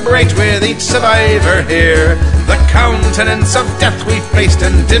celebrate with each survivor here. The countenance of death we faced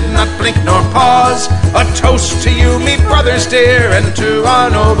and did not blink nor pause. A toast to you, me brothers dear, and to our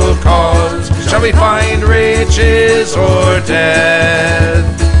noble cause. Shall we find riches or death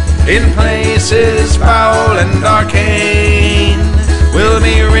in places foul and arcane? We'll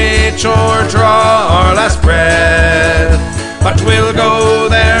be rich or draw our last breath, but we'll go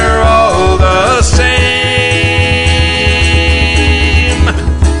there all the same.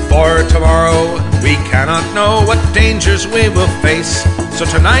 For tomorrow we cannot know what dangers we will face, so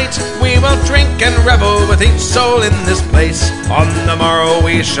tonight we will drink and revel with each soul in this place. On the morrow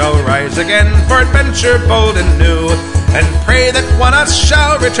we shall rise again for adventure bold and new, and pray that one of us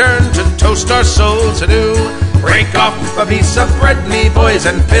shall return to toast our souls anew. Break off a piece of bread, me boys,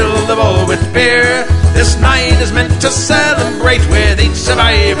 and fill the bowl with beer. This night is meant to celebrate with each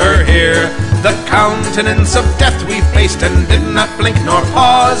survivor here. The countenance of death we faced and did not blink nor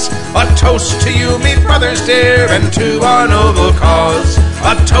pause. A toast to you, me brothers dear, and to our noble cause.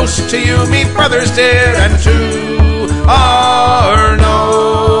 A toast to you, me brothers dear, and to our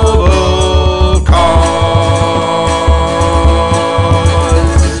noble